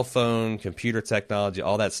cell phone, computer technology,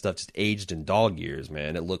 all that stuff just aged in dog years.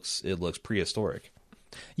 Man, it looks prehistoric.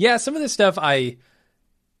 Yeah, some of this stuff I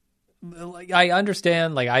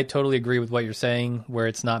understand, like I totally agree with what you're saying where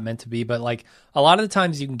it's not meant to be, but like a lot of the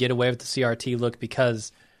times you can get away with the CRT look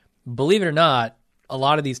because believe it or not, a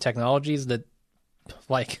lot of these technologies that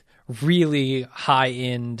like really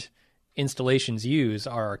high-end installations use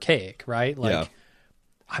are archaic, right? Like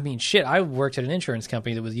I mean, shit, I worked at an insurance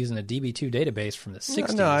company that was using a DB2 database from the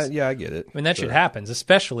 60s. No, I get it. I mean, that shit happens,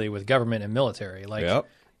 especially with government and military. Like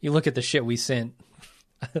you look at the shit we sent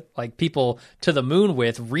like people to the moon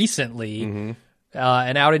with recently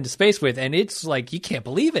and out into space with, and it's like you can't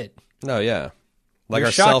believe it. No, yeah. Like You're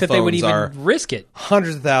our shocked cell that they would phones even are risk it.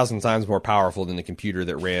 hundreds of thousands times more powerful than the computer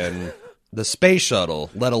that ran the space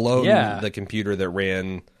shuttle, let alone the computer that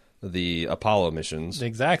ran the Apollo missions.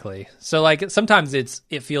 Exactly. So like sometimes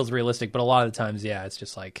it feels realistic, but a lot of the times, it's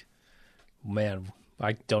just like, man,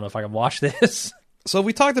 I don't know if I can watch this. So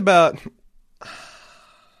we talked about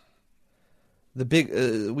the big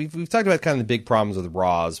we've talked about kind of the big problems with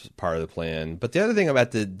Raw as part of the plan, but the other thing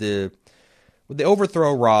about the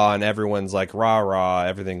overthrow Raw and everyone's like rah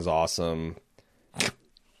everything's awesome,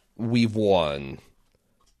 we've won,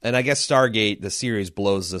 and I guess Stargate the series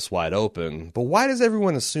blows this wide open. But why does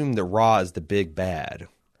everyone assume that Raw is the big bad?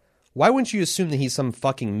 Why wouldn't you assume that he's some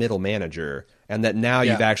fucking middle manager and that now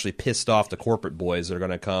you've actually pissed off the corporate boys that are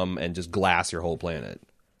going to come and just glass your whole planet?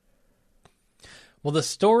 Well,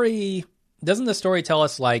 doesn't the story tell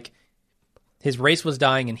us, like, his race was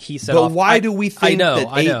dying, and he set But off. why do we think that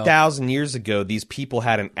I know. 8,000 years ago these people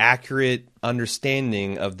had an accurate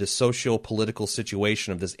understanding of the socio-political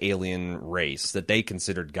situation of this alien race that they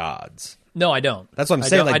considered gods? No, I don't. That's what I'm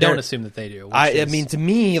saying. I don't assume that they do. I mean, to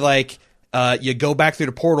me, like, you go back through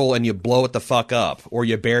the portal and you blow it the fuck up, or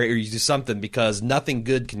you bury, or you do something, because nothing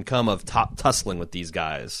good can come of tussling with these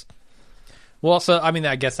guys. Well, so I mean,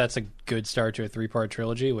 I guess that's a good start to a 3-part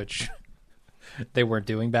trilogy, which they weren't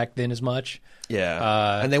doing back then as much.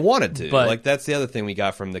 Yeah, and they wanted to. But, like, that's the other thing we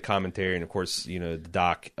got from the commentary, and of course, you know, the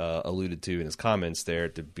doc alluded to in his comments there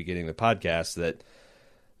at the beginning of the podcast that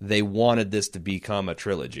they wanted this to become a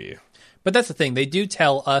trilogy. But that's the thing; they do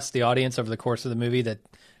tell us, the audience, over the course of the movie, that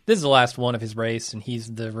this is the last one of his race, and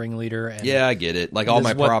he's the ringleader. And yeah, I get it. Like, all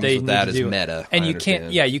my problems with that is meta, and you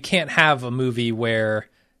can't. Yeah, you can't have a movie where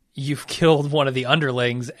you've killed one of the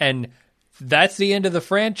underlings, and that's the end of the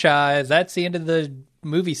franchise. That's the end of the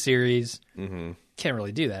movie series. Mm-hmm. Can't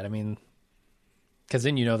really do that. I mean, because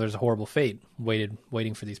then there's a horrible fate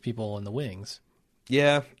waiting for these people in the wings.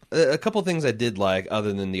 Yeah, a couple things I did like,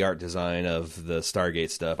 other than the art design of the Stargate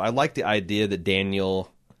stuff. I like the idea that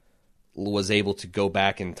Daniel was able to go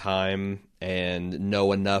back in time and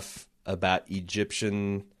know enough about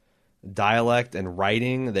Egyptian dialect and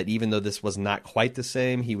writing that even though this was not quite the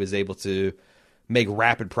same, he was able to make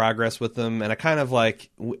rapid progress with them. And I kind of like,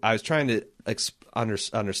 I was trying to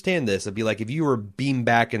understand this. It'd be like if you were beamed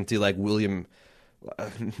back into like William,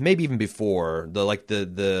 maybe even before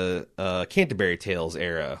the Canterbury Tales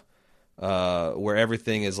era, where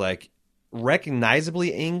everything is like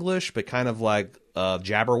recognizably English, but kind of like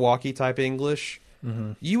Jabberwocky type English.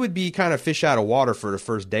 Mm-hmm. You would be kind of fish out of water for the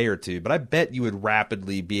first day or two, but I bet you would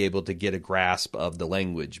rapidly be able to get a grasp of the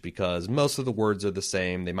language because most of the words are the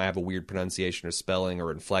same. They might have a weird pronunciation or spelling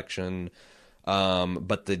or inflection,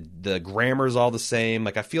 but the grammar is all the same.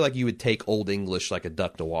 Like, I feel like you would take Old English like a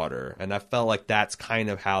duck to water, and I felt like that's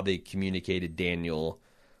kind of how they communicated Daniel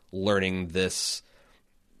learning this,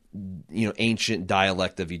 ancient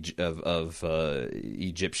dialect of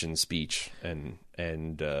Egyptian speech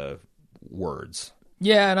and words.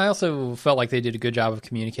 Yeah, and I also felt like they did a good job of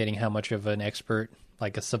communicating how much of an expert,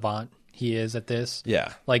 like a savant, he is at this.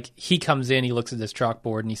 Yeah. Like, he comes in, he looks at this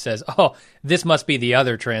chalkboard, and he says, oh, this must be the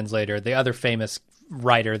other translator, the other famous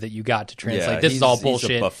writer that you got to translate. Yeah, this is all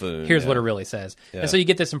bullshit. He's a buffoon, Here's what it really says. Yeah. And so you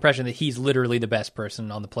get this impression that he's literally the best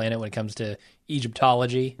person on the planet when it comes to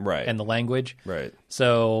Egyptology and the language. Right.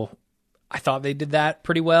 So I thought they did that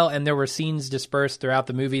pretty well, and there were scenes dispersed throughout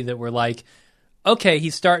the movie that were like, okay,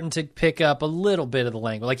 he's starting to pick up a little bit of the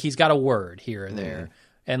language. Like, he's got a word here or there.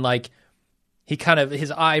 And, like, he kind of, his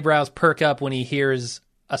eyebrows perk up when he hears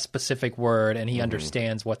a specific word and he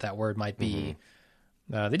understands what that word might be.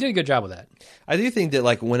 They did a good job with that. I do think that,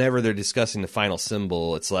 like, whenever they're discussing the final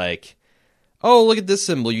symbol, it's like, oh, look at this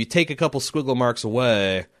symbol. You take a couple squiggle marks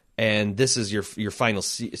away, and this is your final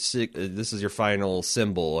this is your final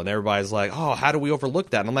symbol. And everybody's like, oh, how do we overlook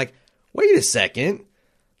that? And I'm like, wait a second.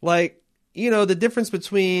 Like, the difference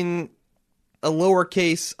between a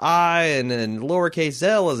lowercase I and a lowercase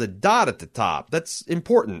l is a dot at the top. That's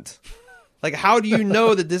important. Like, how do you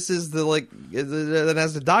know that this is and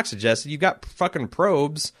as the doc suggested, you got fucking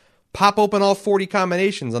probes, pop open all 40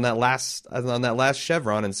 combinations on that last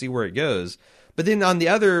chevron and see where it goes. But then on the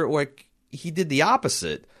other, like, he did the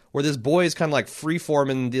opposite, where this boy is kind of like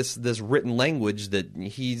free-forming this written language that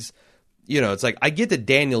he's, it's like, I get that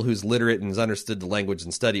Daniel, who's literate and has understood the language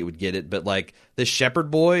and study it, would get it, but like this shepherd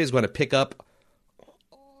boy is going to pick up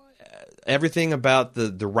everything about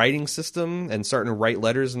the writing system and starting to write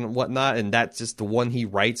letters and whatnot, and that's just the one he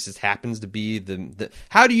writes just happens to be the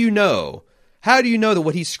how do you know that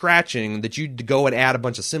what he's scratching that you go and add a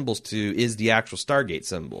bunch of symbols to is the actual Stargate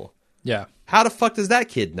symbol? Yeah. How the fuck does that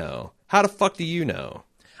kid know? How the fuck do you know?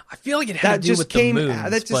 I feel like it had to do with the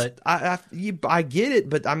moons. But I get it,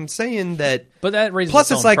 but I'm saying that. But that raises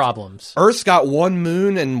plus its own problems. Earth's got one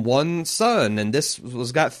moon and one sun, and this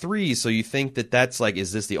was got 3. So you think that that's like,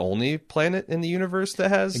 is this the only planet in the universe that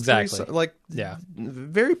has exactly 3?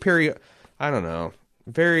 Very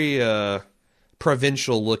very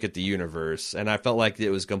provincial look at the universe, and I felt like it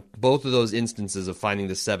was both of those instances of finding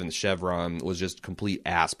the 7th chevron was just complete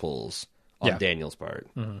ass pulls on Daniel's part.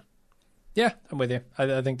 Mm-hmm. Yeah, I'm with you.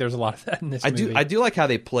 I think there's a lot of that in this movie. I do like how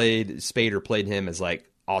they Spader played him as like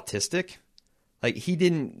autistic. Like, he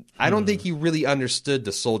didn't. I don't think he really understood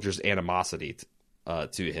the soldier's animosity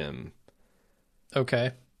to him.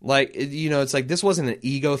 Okay. Like, it's like this wasn't an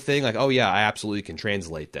ego thing. Like, oh yeah, I absolutely can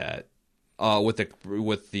translate that with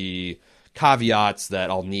the caveats that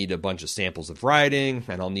I'll need a bunch of samples of writing,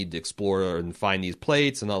 and I'll need to explore and find these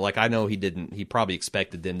plates. And I know he probably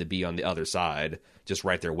expected them to be on the other side, just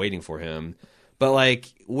right there waiting for him. But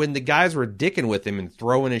like when the guys were dicking with him and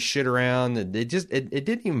throwing his shit around, it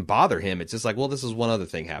didn't even bother him. It's just like, well, this is one other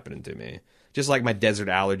thing happening to me. Just like my desert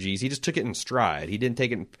allergies, he just took it in stride. He didn't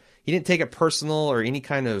take it personal or any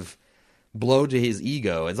kind of blow to his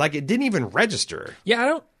ego. It's like it didn't even register.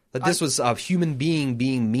 Yeah, that this was a human being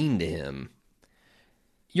mean to him.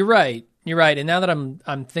 You're right. And now that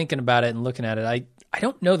I'm thinking about it and looking at it, I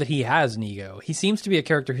don't know that he has an ego. He seems to be a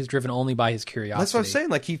character who's driven only by his curiosity. That's what I'm saying.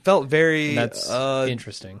 Like he felt very. That's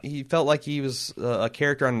interesting. He felt like he was a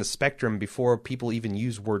character on the spectrum before people even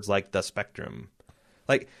use words like the spectrum.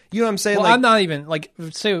 Like, you know what I'm saying? Well, like, I'm not even like.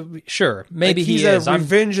 So sure, maybe like he is. He's a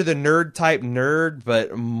Revenge of the Nerd type nerd,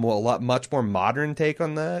 but much more modern take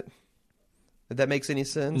on that. If that makes any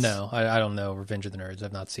sense. No, I don't know Revenge of the Nerds.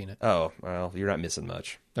 I've not seen it. Oh well, you're not missing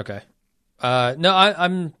much. Okay. No,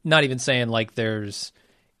 I'm not even saying like there's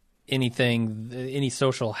any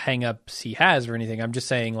social hang-ups he has or anything. I'm just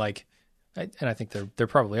saying like, and I think there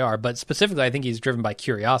probably are, but specifically I think he's driven by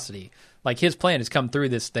curiosity. Like his plan is come through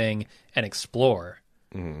this thing and explore.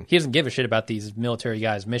 Mm-hmm. He doesn't give a shit about these military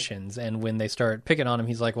guys' missions, and when they start picking on him,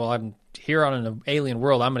 he's like, well, I'm here on an alien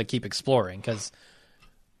world, I'm going to keep exploring because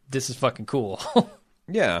this is fucking cool.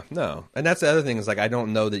 Yeah, no. And that's the other thing is like I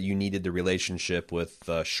don't know that you needed the relationship with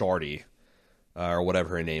Shardy. Or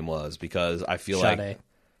whatever her name was, because I feel Sade.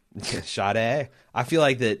 like Sade. I feel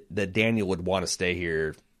like that Daniel would want to stay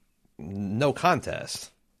here, no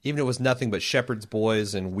contest. Even if it was nothing but shepherd's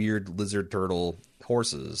boys and weird lizard turtle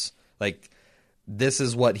horses. Like this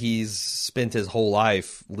is what he's spent his whole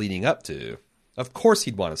life leading up to. Of course,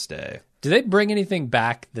 he'd want to stay. Do they bring anything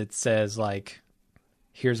back that says like,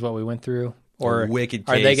 "Here's what we went through," or are they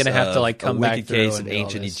going to have to like come back? Wicked case of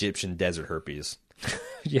ancient Egyptian desert herpes.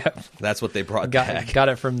 Yeah, that's what they brought back. Got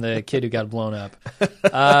it from the kid who got blown up.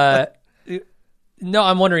 No,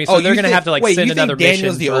 I'm wondering. So they're going to have to like send another mission.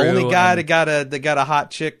 Daniel's the only guy that got a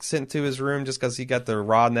hot chick sent to his room just because he got the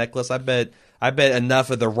raw necklace. I bet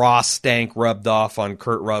enough of the raw stank rubbed off on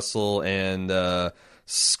Kurt Russell and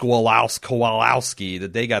Kowalski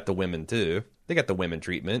that they got the women too. They got the women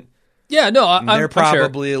treatment. Yeah, no, they're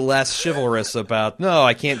probably less chivalrous about. No,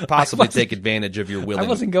 I can't possibly take advantage of your willing. I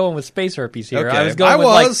wasn't going with space herpes here. Okay. I was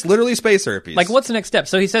going with literally space herpes. Like, what's the next step?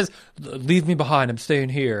 So he says, "Leave me behind. I'm staying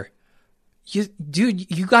here."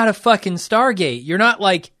 Dude, you got a fucking Stargate. You're not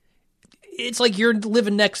like. It's like you're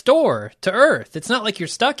living next door to Earth. It's not like you're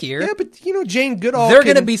stuck here. Yeah, but Jane Goodall. They're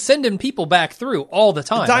going to be sending people back through all the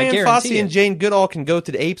time. Diane Fossey and Jane Goodall can go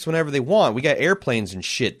to the apes whenever they want. We got airplanes and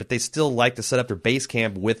shit, but they still like to set up their base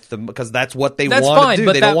camp with them because that's what they want to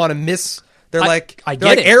do. They don't want to miss. They're like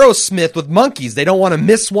Aerosmith with monkeys. They don't want to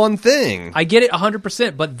miss one thing. I get it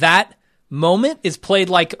 100%, but that moment is played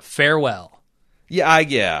like farewell.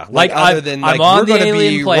 Yeah. Like other than like we're going to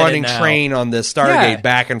be running now. train on this Stargate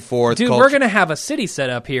back and forth. Dude, we're going to have a city set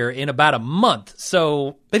up here in about a month.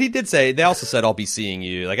 So, but he did say they also said I'll be seeing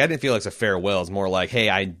you. Like I didn't feel like it's a farewell. It's more like, hey,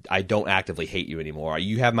 I don't actively hate you anymore.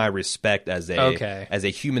 You have my respect as a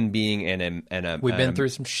human being and a we've been through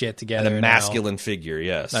some shit together. And a masculine figure.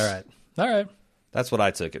 Yes. All right. That's what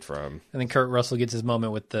I took it from. And then Kurt Russell gets his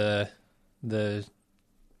moment with the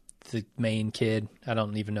main kid. I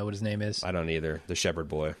don't even know what his name is. I don't either. The shepherd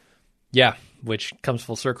boy. Yeah, which comes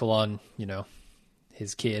full circle on,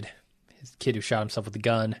 his kid who shot himself with a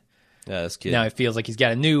gun. Yeah, this kid. Now he feels like he's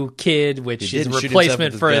got a new kid, which is a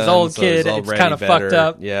replacement for his old kid. It's kind of fucked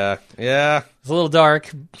up. Yeah. It's a little dark.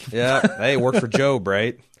 Yeah. Hey, it worked for Job,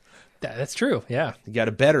 right? That's true, yeah. You got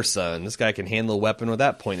a better son. This guy can handle a weapon with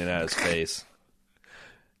that pointing at his face.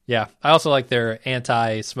 Yeah, I also like their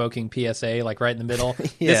anti-smoking PSA, like right in the middle.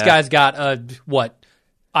 Yeah. This guy's got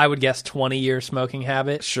I would guess 20-year smoking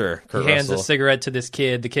habit. Sure, Kurt He hands Russell. a cigarette to this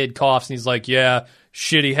kid. The kid coughs, and he's like, yeah,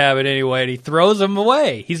 shitty habit anyway, and he throws him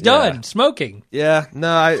away. He's done smoking. Yeah,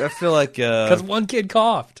 no, I feel like... Because one kid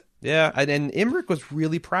coughed. Yeah, and Emmerich was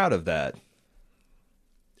really proud of that.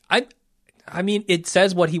 I mean, it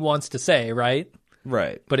says what he wants to say, right?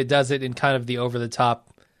 Right. But it does it in kind of the over-the-top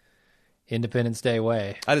Independence Day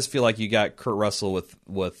way. I just feel like you got Kurt Russell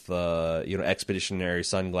with expeditionary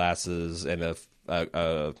sunglasses and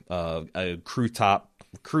a crew cut,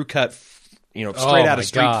 straight out of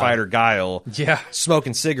Street Fighter Guile. Yeah,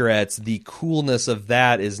 smoking cigarettes. The coolness of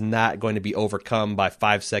that is not going to be overcome by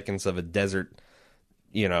 5 seconds of a desert,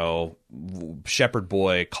 shepherd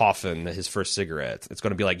boy coughing his first cigarette. It's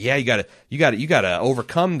going to be like, yeah, you got to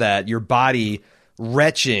overcome that. Your body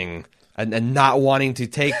retching and not wanting to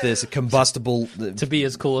take this combustible to be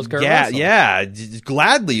as cool as Kurt yeah, Russell. yeah.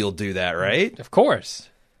 Gladly you'll do that, right? Of course.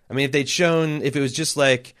 I mean, if they'd shown, if it was just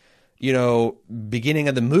like, you know, beginning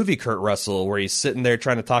of the movie Kurt Russell, where he's sitting there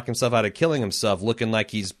trying to talk himself out of killing himself, looking like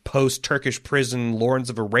he's post-Turkish prison Lawrence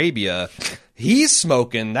of Arabia, he's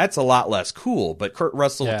smoking, that's a lot less cool. But Kurt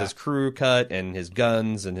Russell with his crew cut and his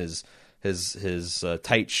guns and his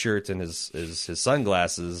tight shirt and his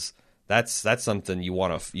sunglasses, that's something you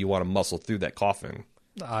want to muscle through that coffin.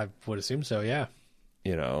 I would assume so, yeah.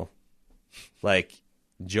 You know, like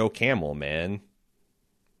Joe Camel, man.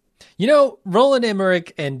 You know, Roland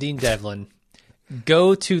Emmerich and Dean Devlin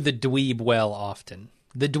go to the dweeb well often.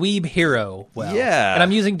 The dweeb hero well. Yeah. And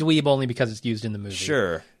I'm using dweeb only because it's used in the movie.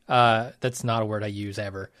 Sure. That's not a word I use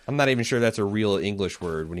ever. I'm not even sure that's a real English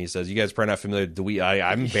word when he says, you guys are probably not familiar with dweeb.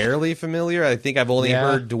 I'm barely familiar. I think I've only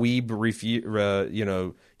heard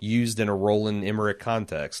dweeb used in a Roland Emmerich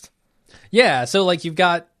context. Yeah, so like you've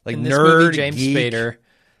got like in this nerd, movie James geek. Spader.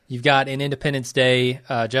 You've got in Independence Day,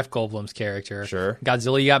 Jeff Goldblum's character. Sure.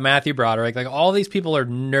 Godzilla, you got Matthew Broderick. Like, all these people are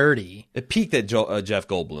nerdy. It peaked at Jeff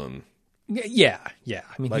Goldblum. Yeah. I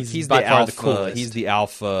mean, Like he's the by far alpha. the coolest. He's the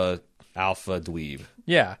alpha dweeb.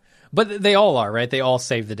 Yeah. But they all are, right? They all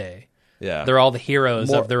save the day. Yeah. They're all the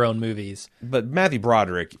heroes of their own movies. But Matthew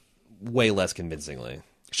Broderick, way less convincingly.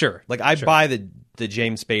 Sure. Like, I buy the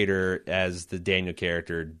James Spader as the Daniel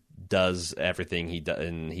character does everything he does,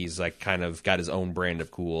 and he's like kind of got his own brand of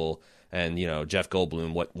cool. And you know, Jeff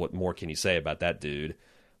Goldblum, what more can you say about that dude?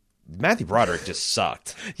 Matthew Broderick just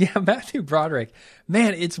sucked. Yeah, Matthew Broderick,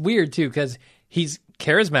 man, it's weird too because he's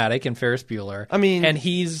charismatic in Ferris Bueller. I mean, and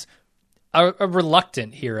he's a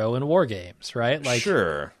reluctant hero in War Games, right? Like,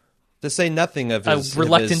 sure, to say nothing of his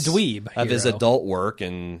reluctant dweeb of his hero. adult work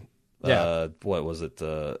and what was it,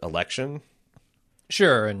 Election?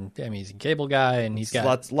 Sure, and I mean he's a Cable Guy, and he's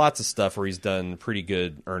got lots of stuff where he's done pretty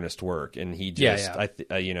good earnest work, and he just Yeah.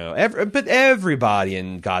 but everybody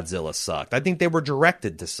in Godzilla sucked. I think they were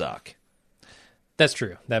directed to suck. That's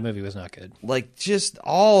true. That movie was not good. Like just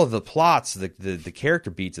all of the plots, the character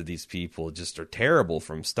beats of these people just are terrible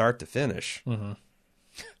from start to finish. Mm-hmm.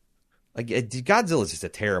 Like Godzilla is just a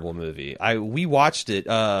terrible movie. We watched it.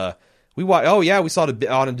 We saw it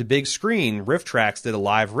on the big screen. Riff Tracks did a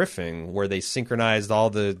live riffing where they synchronized all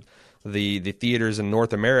the theaters in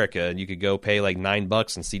North America, and you could go pay like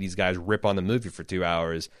 $9 and see these guys rip on the movie for 2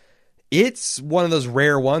 hours. It's one of those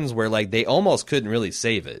rare ones where like they almost couldn't really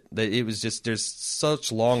save it. It was just there's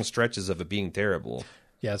such long stretches of it being terrible.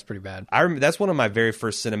 Yeah, it's pretty bad. That's one of my very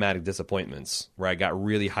first cinematic disappointments where I got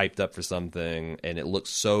really hyped up for something and it looked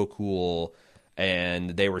so cool, and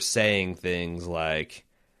they were saying things like,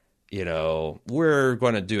 you know, we're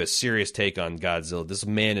going to do a serious take on Godzilla. This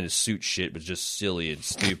man in a suit shit was just silly and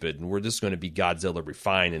stupid, and we're just going to be Godzilla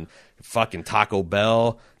refined. And fucking Taco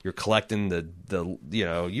Bell, you're collecting the you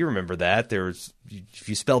know, you remember that. There was, if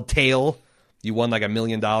you spelled tail, you won like $1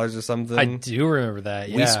 million or something. I do remember that,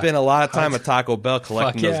 yeah. We spent a lot of time at Taco Bell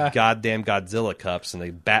collecting those goddamn Godzilla cups and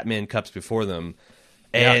the Batman cups before them.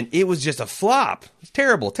 And it was just a flop.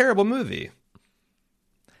 Terrible, terrible movie.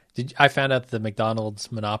 I found out the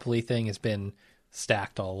McDonald's Monopoly thing has been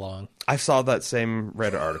stacked all along. I saw that same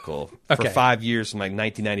Reddit article. Okay. For 5 years, from like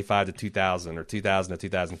 1995 to 2000 or 2000 to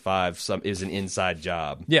 2005, it was an inside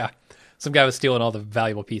job. Yeah. Some guy was stealing all the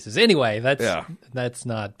valuable pieces. Anyway, that's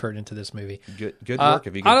not pertinent to this movie. Good work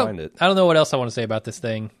if you can find it. I don't know what else I want to say about this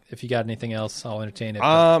thing. If you got anything else, I'll entertain it.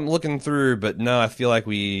 I'm looking through, but no, I feel like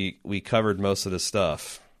we covered most of the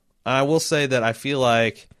stuff. I will say that I feel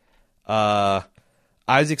like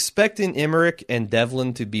I was expecting Emmerich and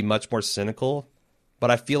Devlin to be much more cynical,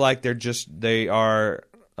 but I feel like they are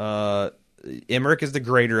Emmerich is the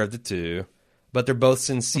greater of the two, but they're both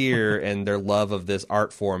sincere in their love of this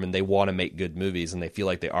art form, and they want to make good movies, and they feel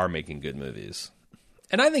like they are making good movies.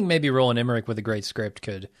 And I think maybe Roland Emmerich with a great script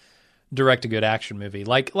could direct a good action movie.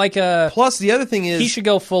 Plus, the other thing is, he should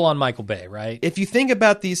go full on Michael Bay, right? If you think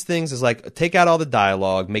about these things as like, take out all the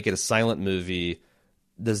dialogue, make it a silent movie.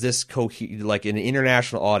 Does this like in an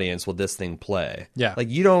international audience, will this thing play? Yeah. Like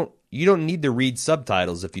you don't need to read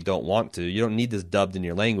subtitles if you don't want to. You don't need this dubbed in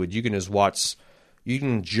your language. You can just watch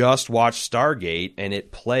Stargate and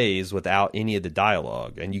it plays without any of the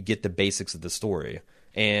dialogue, and you get the basics of the story.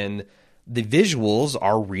 And the visuals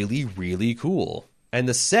are really, really cool. And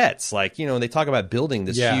the sets, like, you know, they talk about building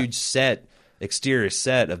this huge exterior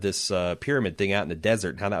set of this pyramid thing out in the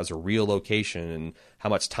desert, and how that was a real location, and how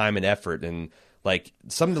much time and effort, and like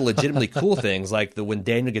some of the legitimately cool things, like when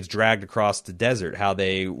Daniel gets dragged across the desert, how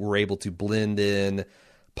they were able to blend in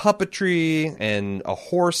puppetry and a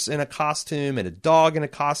horse in a costume and a dog in a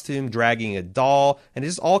costume dragging a doll, and it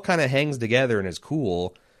just all kind of hangs together and is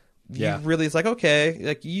cool. Yeah. You really, it's like, okay,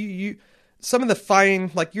 like you some of the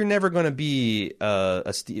fine, like you're never going to be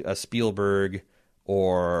a Spielberg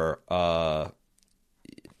or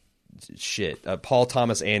Paul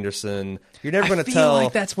Thomas Anderson. You're never going to tell. I feel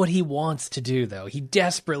like that's what he wants to do, though. He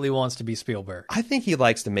desperately wants to be Spielberg. I think he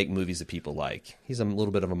likes to make movies that people like. He's a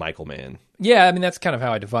little bit of a Michael Mann. Yeah, I mean, that's kind of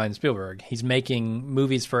how I define Spielberg. He's making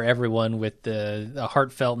movies for everyone with the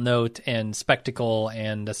heartfelt note and spectacle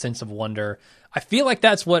and a sense of wonder. I feel like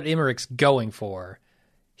that's what Emmerich's going for.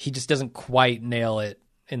 He just doesn't quite nail it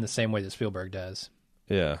in the same way that Spielberg does.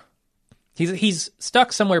 Yeah. He's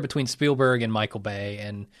stuck somewhere between Spielberg and Michael Bay,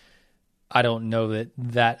 and I don't know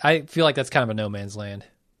that I feel like that's kind of a no man's land.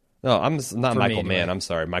 No, I'm not Michael anyway. Mann. I'm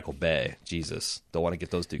sorry, Michael Bay. Jesus, don't want to get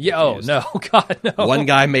those two confused. Yeah, oh no, God, no. One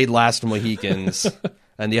guy made Last Mohicans,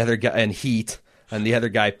 and the other guy and Heat, and the other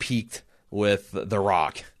guy peaked with The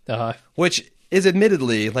Rock, which is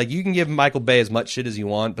admittedly like you can give Michael Bay as much shit as you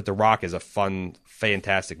want, but The Rock is a fun,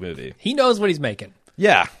 fantastic movie. He knows what he's making.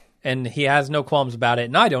 Yeah. And he has no qualms about it,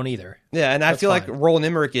 and I don't either. Yeah, and I feel like Roland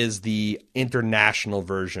Emmerich is the international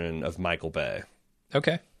version of Michael Bay.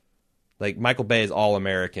 Okay. Like, Michael Bay is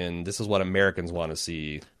all-American. This is what Americans want to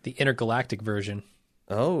see. The intergalactic version.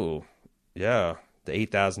 Oh, yeah. The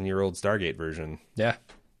 8,000-year-old Stargate version. Yeah.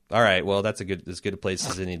 All right, well, that's as good a place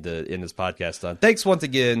as any to end this podcast on. Thanks once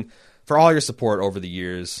again for all your support over the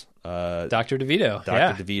years. Dr. DeVito.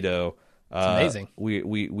 Dr. DeVito. It's amazing.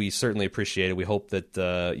 We certainly appreciate it. We hope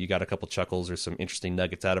that you got a couple chuckles or some interesting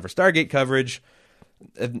nuggets out of our Stargate coverage.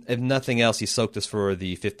 If nothing else, you soaked us for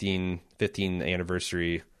the 15th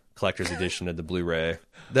anniversary collector's edition of the Blu-ray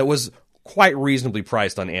that was quite reasonably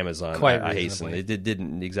priced on Amazon. I hasten. It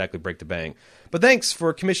didn't exactly break the bank. But thanks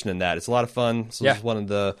for commissioning that. It's a lot of fun. So This is one of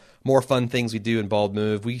the more fun things we do in Bald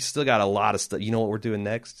Move. We still got a lot of stuff. You know what we're doing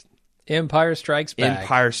next? Empire Strikes Back.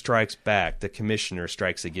 Empire Strikes Back. The Commissioner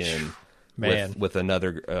strikes again. Man. With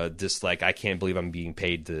another, just like, I can't believe I'm being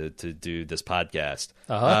paid to do this podcast.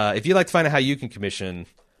 If you'd like to find out how you can commission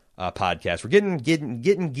a podcast, we're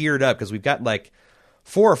getting geared up because we've got like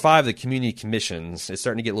 4 or 5 of the community commissions. It's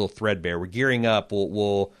starting to get a little threadbare. We're gearing up.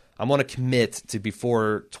 I'm going to commit to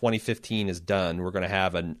before 2015 is done, we're going to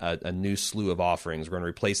have a new slew of offerings. We're going to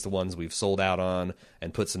replace the ones we've sold out on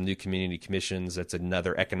and put some new community commissions. That's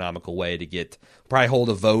another economical way to probably hold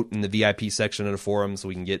a vote in the VIP section of the forum so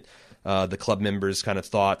we can get the club members' kind of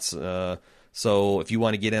thoughts. So if you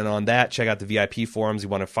want to get in on that, check out the VIP forums. You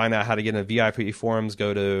want to find out how to get in the VIP forums,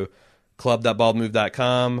 go to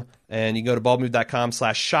club.baldmove.com, and you can go to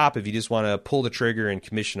baldmove.com/shop if you just want to pull the trigger and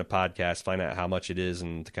commission a podcast, find out how much it is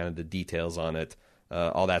and kind of the details on it.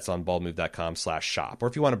 All that's on baldmove.com/shop. Or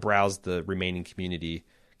if you want to browse the remaining community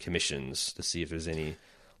commissions to see if there's any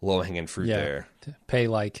low-hanging fruit there. To pay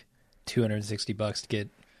like $260 to get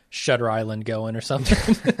Shutter Island going or something.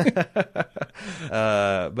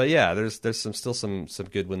 But yeah, there's still some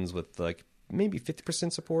good ones with like maybe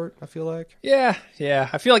 50% support, I feel like. Yeah.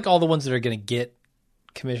 I feel like all the ones that are going to get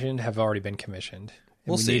commissioned have already been commissioned.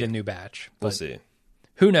 We'll see. Need a new batch. We'll see.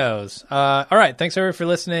 Who knows? All right. Thanks, everyone, for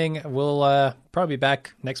listening. We'll probably be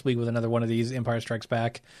back next week with another one of these Empire Strikes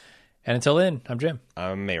Back. And until then, I'm Jim.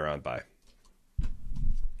 I'm Mayron. Bye.